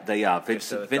 Yeah, they are.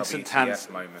 Vincent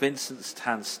WTF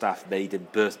Tan's staff made him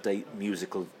birthday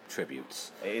musical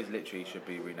tributes. It is literally should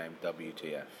be renamed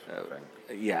WTF.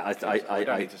 Yeah, I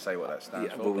don't need to say what that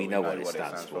stands for. But we know what it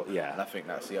stands for. Yeah, and I think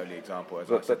that's the only example.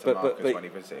 As I said to Marcus when he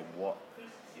visited, what?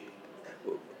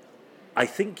 I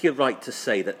think you're right to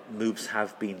say that moves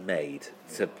have been made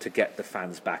to get the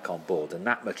fans back on board, and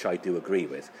that much I do agree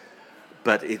with.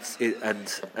 But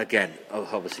and again,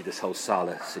 obviously this whole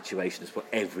Salah situation has put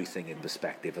everything in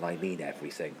perspective, and I mean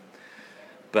everything.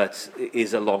 But it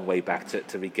is a long way back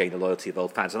to regain the loyalty of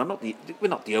old fans. And we're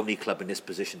not the only club in this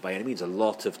position by any means. A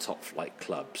lot of top flight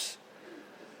clubs,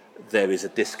 there is a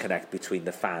disconnect between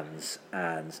the fans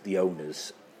and the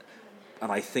owners.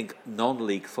 And I think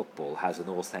non-league football has an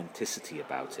authenticity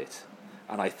about it.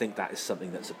 And I think that is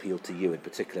something that's appealed to you in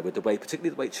particular,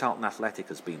 particularly the way Charlton Athletic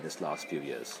has been this last few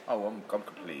years. Oh, I'm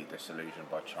completely disillusioned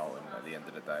by Charlton at the end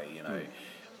of the day. You know,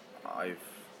 I've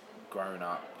grown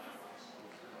up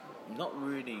not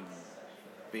really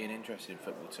being interested in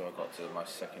football till I got to my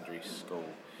secondary school.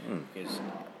 Because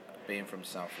being from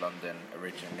South London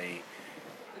originally...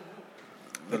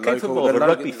 You came from more of a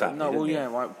rugby family, No, well,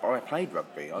 didn't you? yeah, I played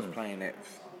rugby. I was playing it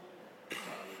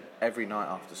every night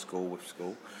after school with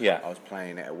school. Yeah. I was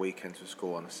playing it at weekends with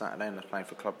school on a Saturday, and I was playing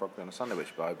for club rugby on a Sunday,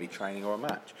 which I would be training or a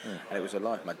match. And it was a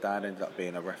life. My dad ended up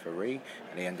being a referee,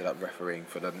 and he ended up refereeing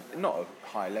for the, not a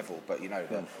high level, but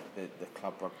the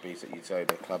club rugbies that you'd say,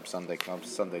 the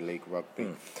Sunday league rugby.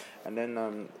 And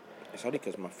then it's only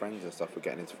because my friends and stuff were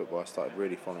getting into football I started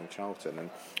really following Charlton and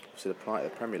to the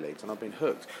Premier Leagues, and I've been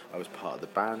hooked. I was part of the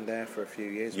band there for a few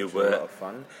years, which was a lot of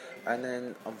fun. And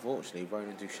then, unfortunately,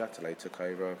 Roland Duchâtelet took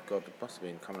over. God, it must have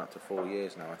been coming up to 4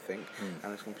 years now, I think,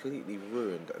 and it's completely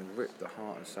ruined and ripped the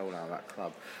heart and soul out of that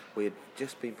club. We had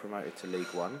just been promoted to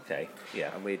League One,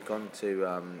 and we'd gone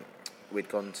to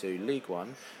League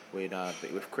One.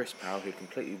 With Chris Powell, who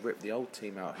completely ripped the old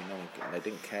team out. They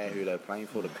didn't care who they were playing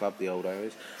for. The club, the old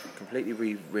owners, completely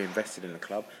reinvested in the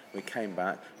club. We came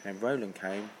back, and then Roland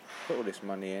came, put all this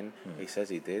money in. He says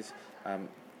he did.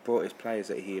 Brought his players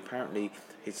that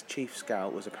his chief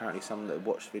scout was apparently someone that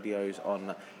watched videos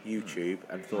on YouTube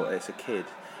and thought it's a kid.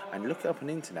 And look it up on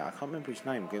the internet. I can't remember his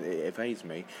name. It evades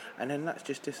me. And then that's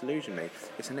just disillusioned me.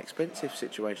 It's an expensive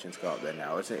situation to go up there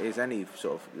now, as it is any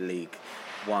sort of League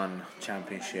One,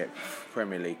 Championship,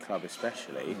 Premier League club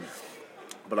especially.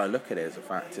 But I look at it as a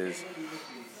fact is,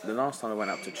 the last time I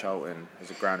went up to Charlton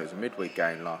as a ground, it was a midweek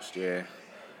game last year,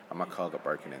 and my car got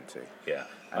broken into. Yeah.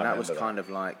 And that was kind of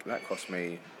like, that cost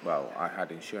me, well, I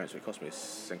had insurance, so it cost me, I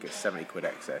think it's 70 quid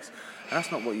excess. And that's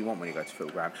not what you want when you go to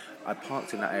football ground. I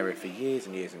parked in that area for years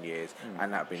and years and years,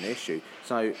 and that been the issue.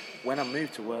 So when I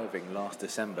moved to Worthing last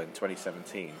December in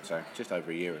 2017, so just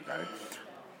over a year ago,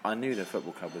 I knew the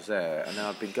football club was there, and then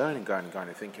I've been going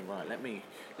and thinking, right, let me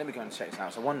go and check this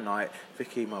out. So one night,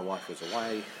 Vicky, my wife, was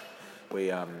away.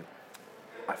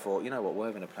 I thought, you know what,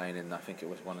 Worthing are playing in, I think it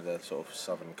was one of the sort of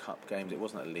Southern Cup games. It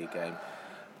wasn't a league game.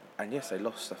 And yes, they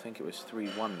lost, I think it was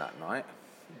 3-1 that night.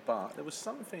 But there was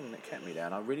something that kept me there,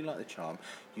 and I really like the charm.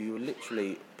 You were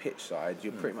literally pitch side.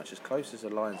 You're pretty much as close as a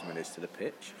linesman is to the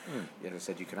pitch. As I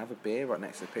said, you can have a beer right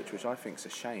next to the pitch, which I think is a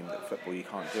shame that football you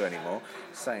can't do anymore.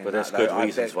 But there's good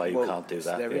reasons why you can't do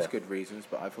that. There is good reasons,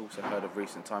 but I've also heard of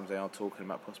recent times they are talking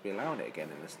about possibly allowing it again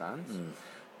in the stands,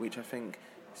 which I think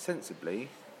sensibly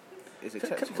is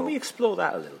acceptable. Can we explore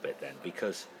that a little bit then?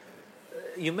 Because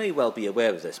you may well be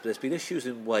aware of this, but there's been issues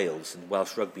in Wales and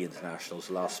Welsh rugby internationals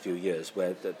the last few years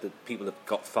where the people have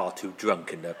got far too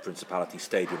drunk in the Principality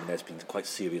Stadium, and there's been quite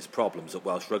serious problems at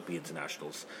Welsh rugby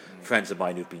internationals. Friends of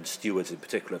mine who've been stewards in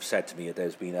particular have said to me that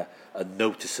there's been a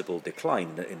noticeable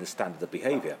decline in the standard of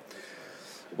behaviour.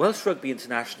 Welsh rugby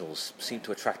internationals seem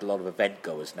to attract a lot of event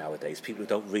goers nowadays, people who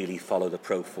don't really follow the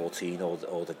Pro 14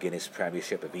 or the Guinness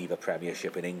Premiership, Aviva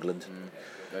Premiership in England.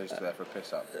 Goes to there for a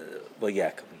piss up. Well,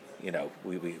 yeah, you know,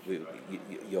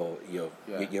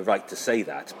 you're right to say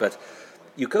that, but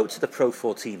you go to the Pro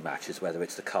 14 matches, whether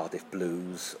it's the Cardiff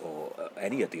Blues or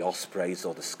any of the Ospreys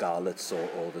or the Scarlets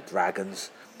or the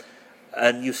Dragons,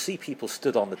 and you see people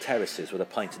stood on the terraces with a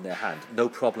pint in their hand, no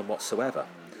problem whatsoever.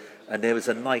 And there is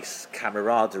a nice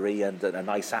camaraderie and a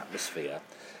nice atmosphere.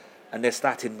 And there's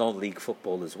that in non-league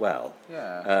football as well.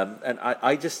 Yeah. And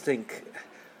I just think...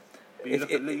 But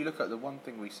you look at the one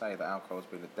thing we say that alcohol has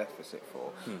been a deficit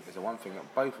for is the one thing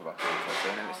that both of us are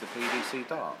interested in, and it's the PDC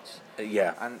darts.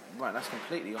 Yeah. And right, that's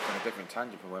completely off on a different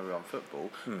tangent from where we're on football.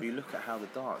 But you look at how the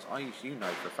darts, you know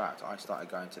for a fact, I started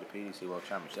going to the PDC World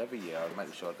Championships every year. I would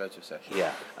make sure I'd go to a session.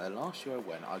 Yeah. And the last year I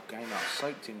went, I came out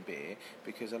soaked in beer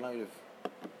because a load of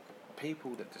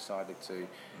people that decided to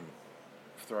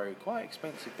throw quite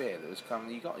expensive beer that was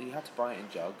coming. You had to buy it in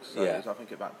jugs. So it was, I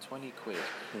think, about 20 quid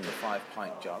for 5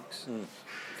 pint jugs.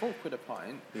 4 quid a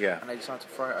pint. Yeah. And they decided to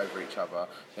throw it over each other.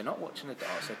 They're not watching the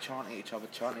darts. They're chanting each other,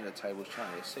 chanting the tables,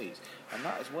 chanting the seats. And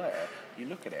that is where you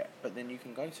look at it. But then you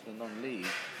can go to the non-league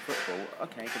football.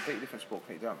 Okay, completely different sport,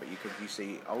 completely different. But you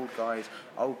see old guys,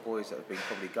 old boys that have been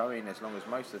probably going as long as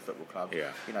most of the football clubs.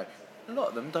 Yeah. You know, a lot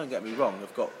of them, don't get me wrong,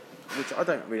 have got, which I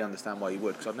don't really understand why you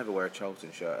would, because I'd never wear a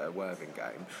Charlton shirt at a Worthing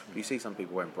game. But you see some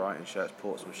people wearing Brighton shirts,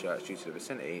 Portsmouth shirts due to the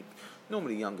vicinity,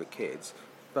 normally younger kids,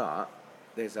 but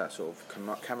there's that sort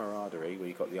of camaraderie where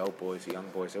you've got the old boys, the young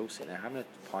boys, all sitting there having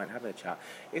a pint, having a chat.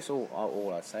 It's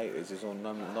all I'd say is all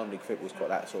non-league football's got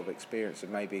that sort of experience of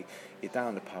maybe you're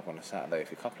down the pub on a Saturday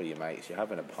with a couple of your mates, you're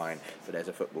having a pint, but there's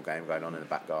a football game going on in the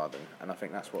back garden. And I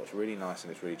think that's what's really nice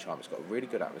and it's really charming. It's got a really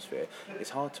good atmosphere. It's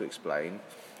hard to explain.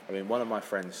 I mean, one of my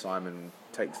friends, Simon,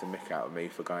 takes the mick out of me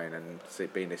for going and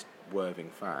being this Worthing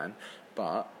fan,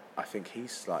 but I think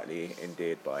he's slightly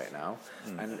endeared by it now,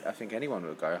 and I think anyone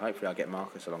would go. Hopefully, I'll get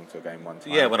Marcus along to a game one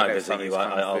time. Yeah, when I visit you,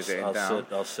 I'll certainly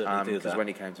do that. Because when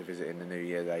he came to visit in the new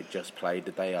year, they just played.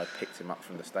 The day I picked him up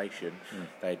from the station,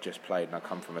 they had just played, and I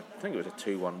come from I think it was a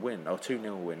 2-1 win, or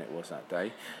 2-0 win it was that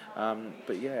day.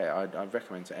 But yeah, I'd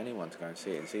recommend to anyone to go and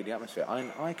see it and see the atmosphere.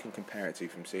 I can compare it to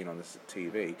from seeing on the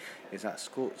TV. Is that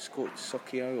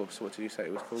Scorcio, or what did you say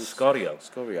it was called? Scorio,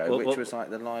 which was like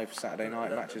the live Saturday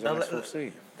night matches on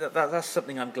S4C. That's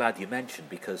something I'm glad you mentioned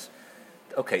because,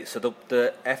 okay, so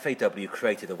the FAW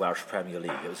created the Welsh Premier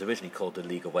League. It was originally called the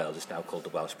League of Wales. It's now called the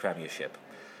Welsh Premiership.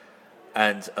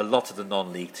 And a lot of the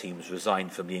non-league teams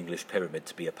resigned from the English pyramid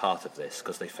to be a part of this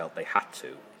because they felt they had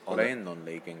to. Were they in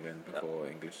non-league England before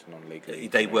English non-league?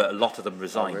 They were. A lot of them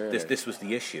resigned. Oh, really? This was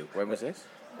the issue. When was this?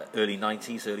 Early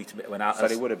 90s, early to when out. So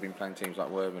they would have been playing teams like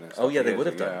Worthing and stuff. Oh yeah, they would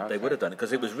have done. Yeah, okay. They would have done it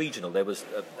because it was regional. There was,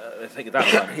 I think at that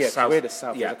time, yeah, South. we're the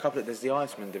South. Yeah. There's a couple. There's the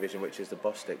Iceman division, which is the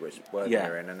Bostik, which Worthing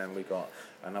are in, and then we got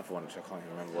another one which I can't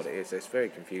even remember what it is. It's very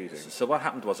confusing. So what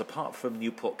happened was, apart from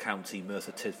Newport County,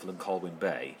 Merthyr Tydfil, and Colwyn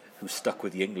Bay, who stuck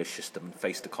with the English system and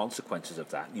faced the consequences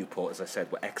of that, Newport, as I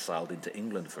said, were exiled into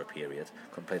England for a period,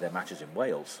 couldn't play their matches in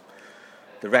Wales.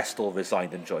 The rest all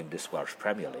resigned and joined this Welsh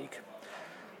Premier League.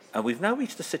 And we've now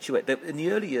reached a situation. In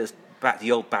the early years, back the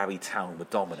old Barry Town were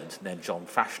dominant, and then John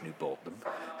Fashanu bought them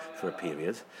for a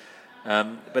period.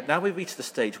 But now we've reached the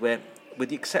stage where, with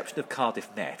the exception of Cardiff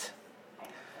Net,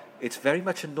 it's very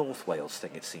much a North Wales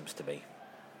thing, it seems to me.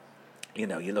 You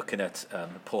know, you're looking at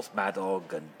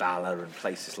Porthmadog and Bala and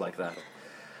places like that.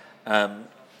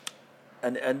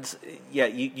 And yeah,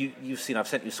 you've seen, I've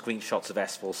sent you screenshots of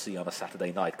S4C on a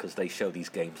Saturday night because they show these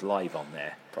games live on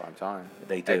there. Prime time.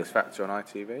 They do. X Factor on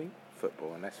ITV,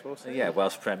 football and S4C. Yeah,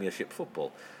 Welsh Premiership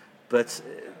football. But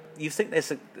you think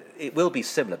it will be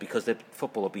similar because the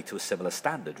football will be to a similar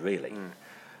standard, really.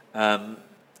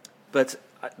 But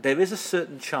there is a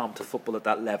certain charm to football at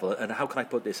that level, and how can I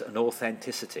put this? An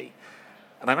authenticity.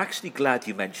 And I'm actually glad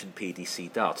you mentioned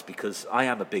PDC darts because I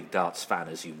am a big darts fan,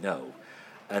 as you know.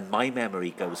 And my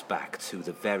memory goes back to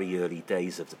the very early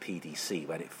days of the PDC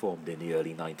when it formed in the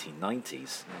early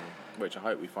 1990s. Which I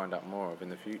hope we find out more of in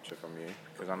the future from you,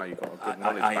 because I know you've got a good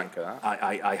knowledge bank of that.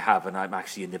 I have, and I'm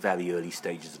actually in the very early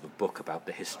stages of a book about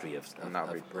the history of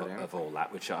all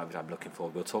that, which I'm looking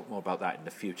forward. We'll talk more about that in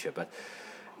the future. But,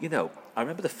 you know, I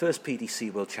remember the first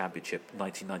PDC World Championship,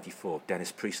 1994,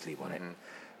 Dennis Priestley won it.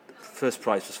 The first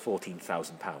prize was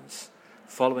 £14,000.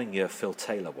 Following year, Phil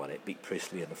Taylor won it, beat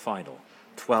Priestley in the final.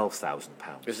 £12,000.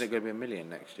 Isn't it going to be $1 million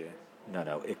next year?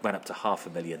 No, it went up to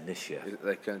 $500,000 this year.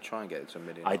 They're going to try and get it to $1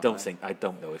 million. I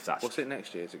don't know if that's. What's it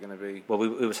next year? Is it going to be? Well,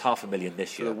 it was $500,000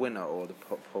 this year. The winner or the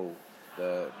pool,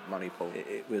 the money pool.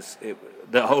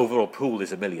 The overall pool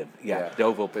is $1 million. Yeah, the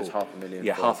overall pool. It's $500,000.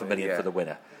 Yeah, $500,000 for the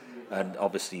winner. And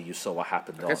obviously, you saw what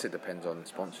happened. I guess it depends on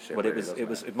sponsorship.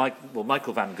 Well,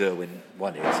 Michael Van Gerwen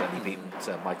won it, and he beat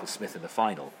Michael Smith in the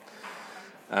final.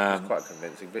 It was quite a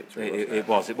convincing victory. It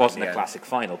wasn't a classic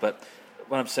final, but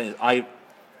what I'm saying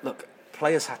is,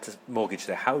 players had to mortgage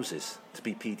their houses to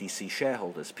be PDC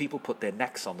shareholders. People put their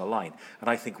necks on the line, and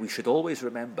I think we should always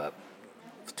remember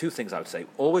two things. I would say,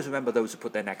 always remember those who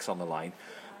put their necks on the line.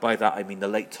 By that I mean the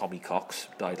late Tommy Cox,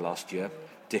 died last year,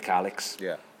 Dick Alex,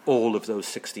 all of those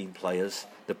 16 players,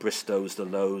 the Bristows, the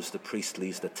Lows, the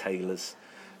Priestleys, the Taylors,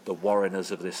 the Warreners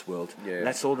of this world.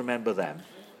 Let's all remember them.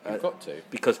 You've got to,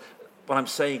 because. What I'm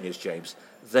saying is, James,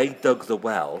 they dug the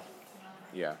well.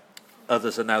 Yeah.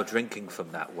 Others are now drinking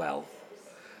from that well,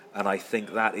 and I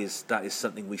think that is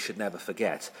something we should never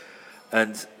forget.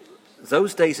 And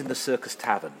those days in the Circus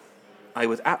Tavern, I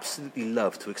would absolutely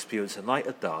love to experience a night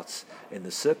of darts in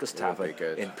the Circus Tavern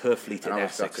in Purfleet in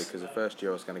Essex. Because the first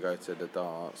year I was going to go to the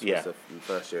darts was the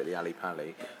first year at the Ali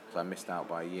Pally, so I missed out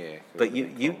by a year. But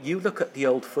you look at the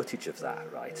old footage of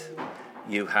that, right?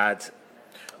 You had.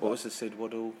 What was the Sid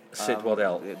Waddell? Sid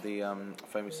Waddell. The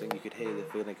famous thing, you could hear the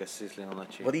vinegar sizzling on the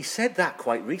chin. Well, he said that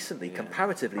quite recently,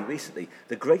 comparatively recently.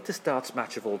 The greatest darts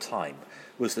match of all time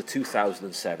was the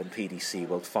 2007 PDC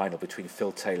World Final between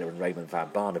Phil Taylor and Raymond van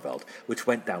Barneveld, which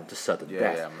went down to sudden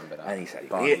death. Yeah, I remember that. And he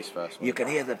said, you can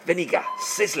hear the vinegar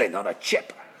sizzling on a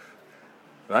chip.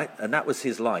 Right? And that was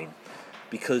his line.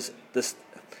 Because, the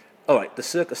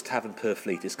Circus Tavern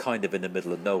Purfleet is kind of in the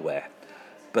middle of nowhere.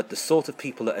 But the sort of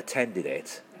people that attended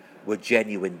it were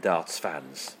genuine darts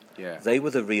fans. Yeah. They were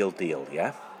the real deal,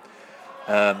 yeah?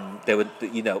 They were,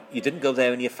 you didn't go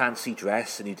there in your fancy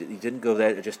dress, and you didn't go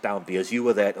there to just down beers. You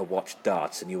were there to watch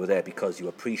darts, and you were there because you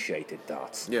appreciated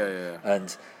darts. Yeah.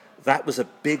 And that was a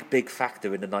big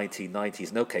factor in the 1990s.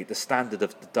 And okay, the standard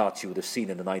of the darts you would have seen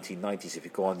in the 1990s, if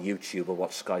you go on YouTube or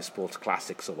watch Sky Sports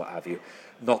Classics or what have you,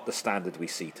 not the standard we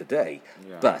see today.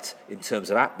 Yeah. But in terms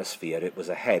of atmosphere, it was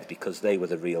ahead because they were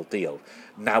the real deal.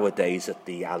 Nowadays at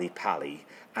the Ali Pali,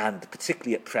 and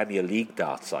particularly at Premier League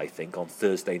darts, I think, on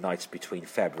Thursday nights between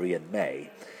February and May,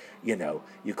 you know,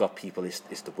 you've got people, it's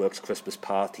the Works Christmas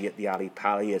party at the Ali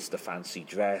Pali, it's the fancy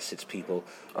dress, it's people...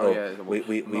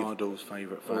 Mardle's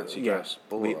favourite fancy dress.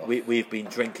 We've been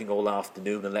drinking all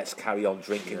afternoon and let's carry on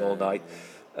drinking all night.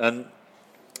 And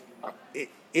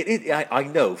I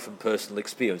know from personal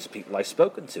experience, people I've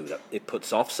spoken to, that it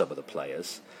puts off some of the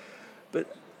players.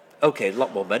 But, okay, a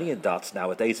lot more money in darts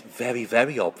nowadays, very,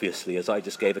 very obviously, as I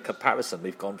just gave a comparison.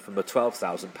 We've gone from a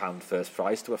 £12,000 first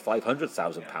prize to a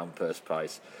 £500,000 first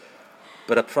prize.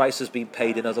 But a price has been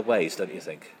paid in other ways, don't you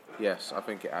think? Yes, I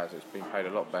think it has. It's been paid a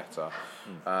lot better.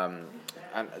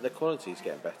 And the quality is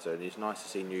getting better, and it's nice to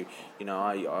see new... You know,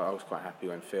 I was quite happy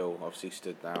when Phil obviously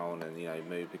stood down and, you know,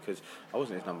 moved, because I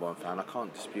wasn't his number one fan. I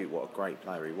can't dispute what a great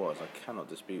player he was. I cannot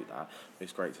dispute that.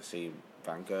 It's great to see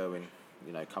Van Gerwen,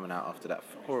 you know, coming out after that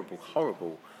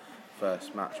horrible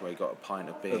first match where he got a pint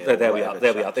of beer. There we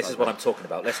are. This is what I'm talking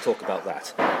about. Let's talk about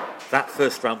that. That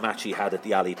first round match he had at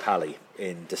the Ali Pali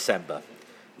in December,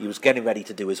 he was getting ready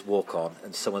to do his walk-on,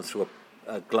 and someone threw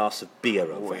a glass of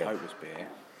beer over him. I hope it was beer.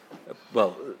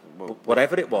 Well,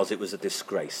 whatever it was a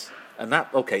disgrace. And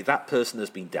that person has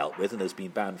been dealt with and has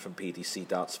been banned from PDC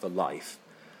darts for life.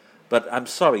 But I'm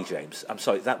sorry, James. I'm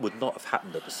sorry. That would not have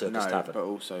happened at the Circus Tavern. But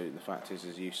also the fact is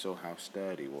you saw how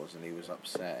sturdy he was, and he was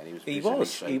upset, and he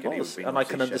was. He was, and I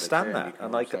can understand that.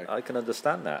 I can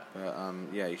understand that. But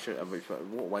he should.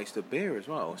 What waste of beer as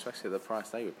well, especially the price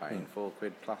they were paying, £4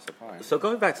 plus a pint. So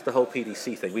going back to the whole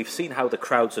PDC thing, we've seen how the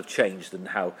crowds have changed and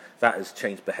how that has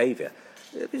changed behaviour.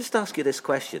 Let me just ask you this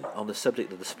question on the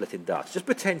subject of the split in darts. Just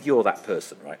pretend you're that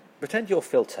person, right? Pretend you're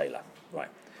Phil Taylor, right?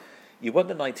 You won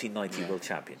the 1990 World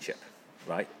Championship,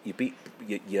 right? You beat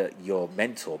your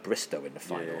mentor, Bristow, in the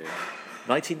final.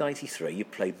 1993, you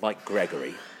played Mike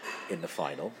Gregory in the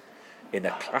final, in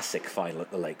a classic final at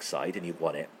the Lakeside, and you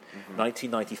won it.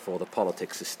 1994, the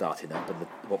politics is starting up, and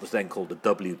what was then called the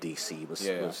WDC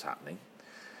was happening.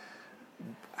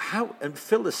 And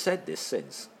Phil has said this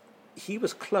since. He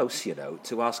was close, you know,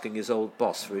 to asking his old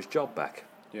boss for his job back.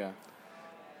 Yeah.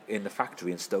 In the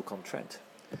factory in Stoke-on-Trent.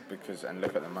 And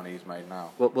look at the money he's made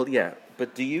now. Well, yeah.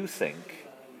 But do you think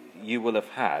you will have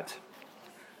had?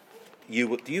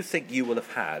 Do you think you will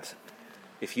have had,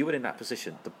 if you were in that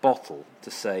position, the bottle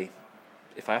to say,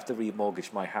 if I have to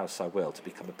remortgage my house, I will, to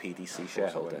become a PDC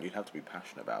shareholder? You'd have to be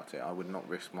passionate about it. I would not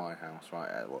risk my house, right?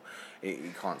 Well,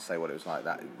 you can't say what it was like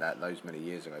that those many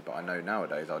years ago, but I know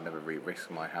nowadays I'd never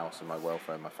risk my house and my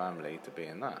welfare and my family to be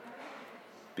in that.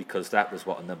 Because that was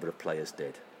what a number of players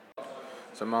did.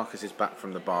 So Marcus is back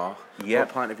from the bar. Yep.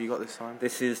 What pint have you got this time?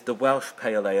 This is the Welsh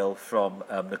Pale Ale from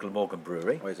the Glamorgan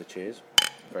Brewery. Where's a cheers?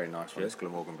 Very nice one. It's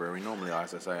Glamorgan Brewery. Normally,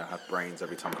 as I say, I have brains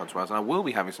every time I come to Wales, and I will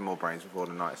be having some more brains before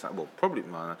the night's out. Well, probably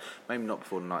maybe not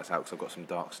before the night's out, because I've got some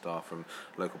Dark Star from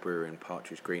local brewery in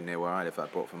Partridge Green near where I live that I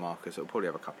bought for Marcus. I'll probably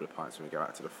have a couple of pints when we go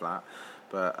out to the flat.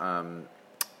 But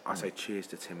I say cheers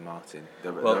to Tim Martin, the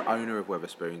owner of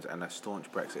Wetherspoons and a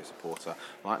staunch Brexit supporter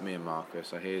like me and Marcus.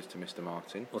 So here's to Mr.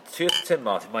 Martin. Well, cheers to Tim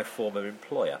Martin, my former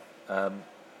employer.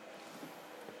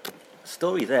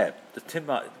 Story there. Tim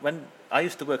Martin, when I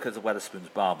used to work as a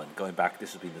Wetherspoons barman, going back,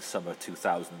 this has been the summer of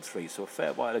 2003, so a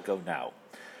fair while ago now.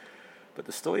 But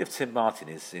the story of Tim Martin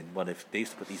is in they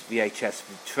used to put these VHS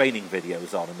training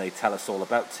videos on, and they tell us all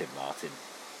about Tim Martin.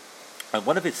 And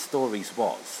one of his stories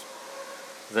was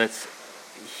that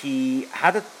he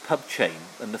had a pub chain,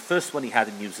 and the first one he had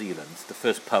in New Zealand, the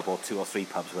first pub or 2 or 3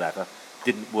 pubs, whatever,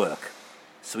 didn't work.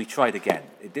 So he tried again.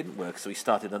 It didn't work, so he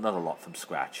started another lot from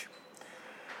scratch.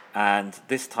 And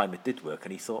this time it did work,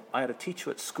 and he thought, I had a teacher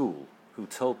at school who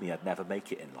told me I'd never make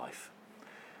it in life.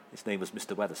 His name was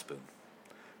Mr. Wetherspoon.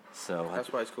 So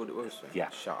that's why it's called it Wetherspoon? Yeah.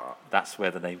 Shut up. That's where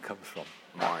the name comes from.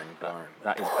 Mind-blowing.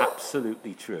 That is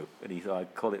absolutely true. And he thought,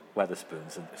 I'd call it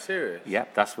Wetherspoons. And serious? Yeah,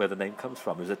 that's where the name comes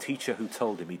from. It was a teacher who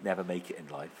told him he'd never make it in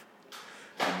life.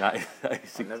 And that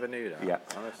is I never knew that. Yeah.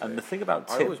 Honestly. And the thing about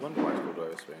Tim... I always wondered why it's called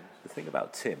Wetherspoons. The thing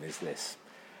about Tim is this.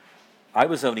 I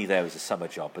was only there as a summer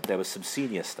job, but there was some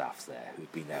senior staff there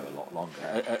who'd been there a lot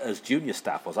longer. As junior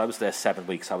staff I was there 7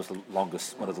 weeks. I was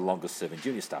one of the longest serving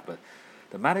junior staff. But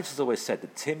the managers always said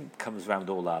that Tim comes round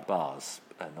all our bars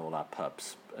and all our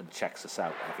pubs and checks us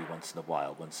out every once in a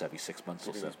while, once every 6 months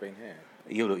or so. He's been here?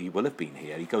 He will have been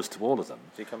here. He goes to all of them.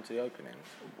 Does he come to the openings?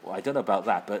 Well, I don't know about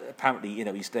that, but apparently,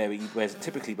 he's there. He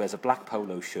typically wears a black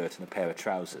polo shirt and a pair of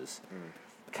trousers.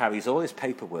 carries all his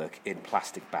paperwork in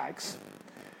plastic bags.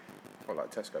 What,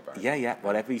 like Tesco bags? Yeah,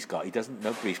 whatever he's got. He doesn't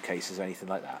know briefcases or anything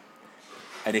like that.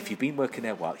 And if you've been working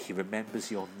there a while, he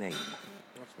remembers your name.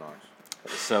 That's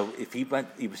nice. So if he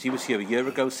was here a year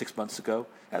ago, 6 months ago.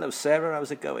 Hello, Sarah.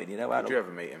 How's it going? You know, Did you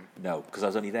ever meet him? No, because I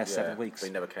was only there 7 weeks. But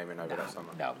he never came in over that summer.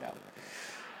 No.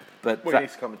 But Well, you need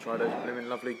to come and try those blooming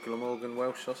lovely Glamorgan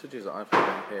Welsh sausages that I've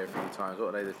had in here a few times. What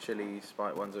are they? The chili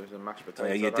spiked ones with the mashed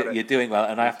potatoes. you're doing well,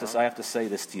 and I have to say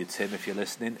this to you, Tim, if you're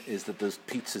listening, is that those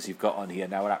pizzas you've got on here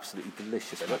now are absolutely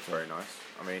delicious. They look very nice.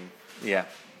 I mean, yeah,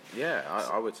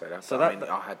 I would say that. So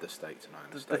I had the steak tonight.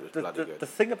 And the steak was bloody good. The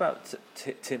thing about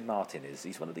Tim Martin is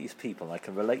he's one of these people, and I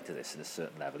can relate to this in a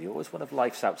certain level. He's always one of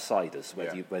life's outsiders,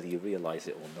 whether you realise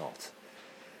it or not.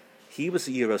 He was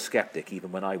a Eurosceptic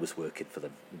even when I was working for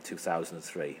them in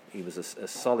 2003. He was a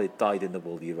solid,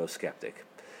 dyed-in-the-wool Eurosceptic.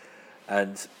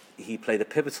 And he played a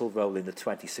pivotal role in the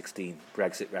 2016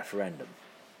 Brexit referendum.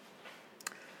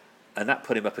 And that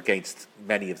put him up against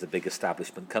many of the big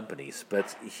establishment companies.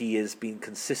 But he has been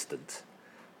consistent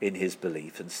in his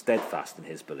belief and steadfast in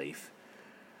his belief.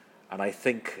 And I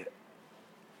think,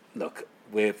 look,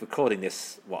 we're recording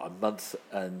this, a month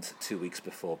and 2 weeks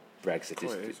before Brexit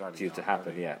is due to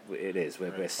happen. Yeah, it is.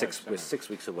 We're 6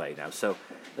 weeks away now. So,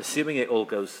 assuming it all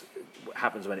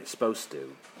happens when it's supposed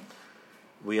to,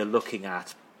 we are looking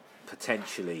at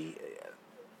potentially.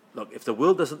 Look, if the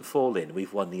world doesn't fall in,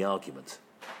 we've won the argument.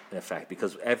 In effect,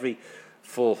 because every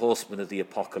four horsemen of the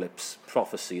apocalypse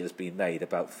prophecy has been made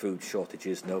about food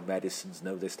shortages, no medicines,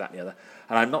 no this, that, and the other.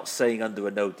 And I'm not saying under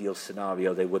a no-deal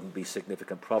scenario there wouldn't be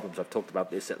significant problems. I've talked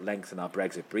about this at length in our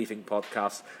Brexit briefing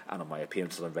podcast and on my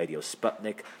appearances on Radio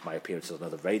Sputnik, my appearances on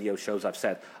other radio shows. I've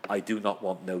said I do not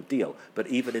want no deal. But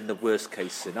even in the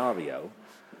worst-case scenario,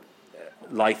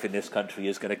 life in this country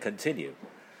is going to continue.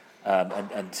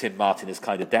 And Tim Martin has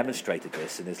kind of demonstrated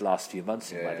this in his last few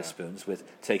months in Wetherspoons with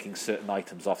taking certain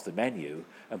items off the menu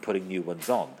and putting new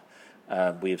ones on.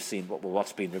 We have seen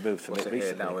what's been removed from it recently.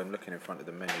 Here now? I'm looking in front of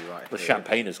the menu right here. The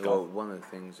champagne has gone. Well, one of the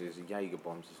things is Jaeger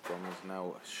bombs has gone. There's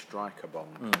now a Striker bomb,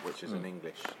 which is an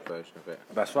English version of it.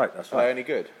 That's right. Are they any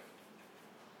good?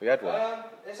 We had one.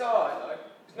 It's alright though.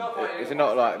 It's not my Is it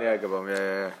not like the Jaeger bomb?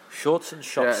 Yeah. Shorts and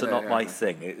shots are not my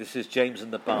thing. This is James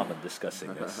and the barman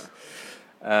discussing this.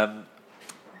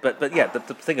 But yeah, the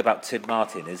thing about Tim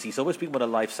Martin is he's always been one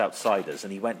of life's outsiders,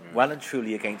 and he went well and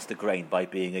truly against the grain by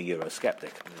being a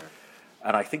Eurosceptic.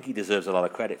 And I think he deserves a lot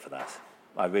of credit for that.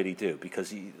 I really do,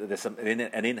 because there's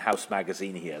an in-house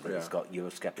magazine here that has got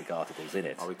Eurosceptic articles in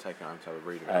it. I'll be taking it home to have a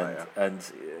read of it later.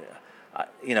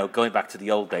 And going back to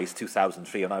the old days,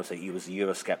 2003, when I would say he was a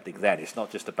Eurosceptic then, it's not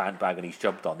just a bandwagon he's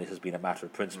jumped on. This has been a matter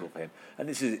of principle for him. And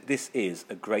this is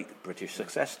a great British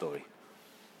success story.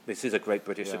 This is a great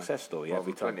British success story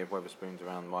every time. Plenty of Wetherspoons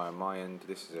around my end.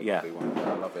 This is a lovely one.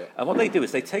 I love it. And what they do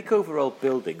is they take over old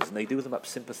buildings and they do them up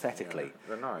sympathetically.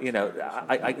 They're nice. You know,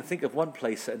 I can think of one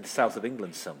place in the south of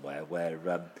England somewhere where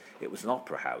it was an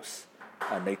opera house,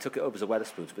 and they took it over as a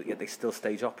Wetherspoons, but yet they still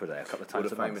stage opera there a couple of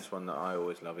times a month. The famous one that I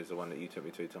always love is the one that you took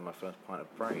me to my first pint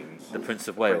of brains. The Prince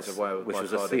of Wales, which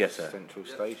was a theatre. Central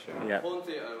Station. Yeah.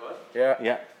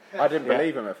 Yeah. I didn't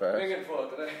believe him at first.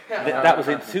 That was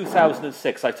in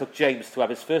 2006. I took James to have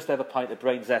his first ever pint of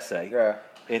brains essay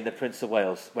in the Prince of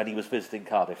Wales when he was visiting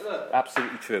Cardiff.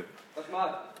 Absolutely true. That's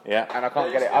mad. Yeah. And I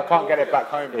can't get it back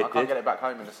home. I can't get it back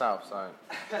home in the south. So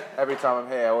every time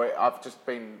I'm here, I've just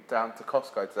been down to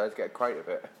Costco today to get a crate of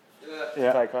it.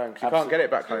 Yeah. To take home. 'Cause you can't get it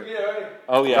back home.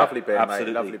 Oh yeah. Lovely beer,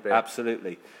 absolutely, mate. Lovely beer.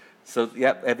 Absolutely. So,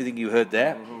 everything you heard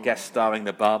there, guest starring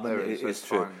the barman, is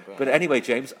true. But anyway,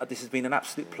 James, this has been an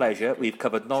absolute pleasure. We've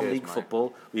covered non-league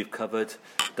football, we've covered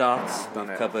darts,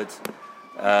 we've covered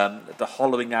the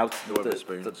hollowing out,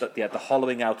 the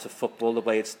hollowing out of football, the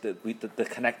way it's the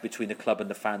connect between the club and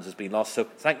the fans has been lost. So,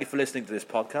 thank you for listening to this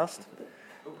podcast,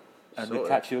 and we'll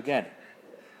catch you again.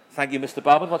 Thank you, Mr.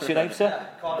 Barman. What's your name, sir?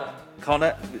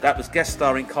 Connor. That was guest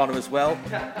starring Connor as well.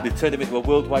 We've turned him into a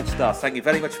worldwide star. Thank you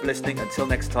very much for listening. Until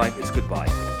next time, it's goodbye.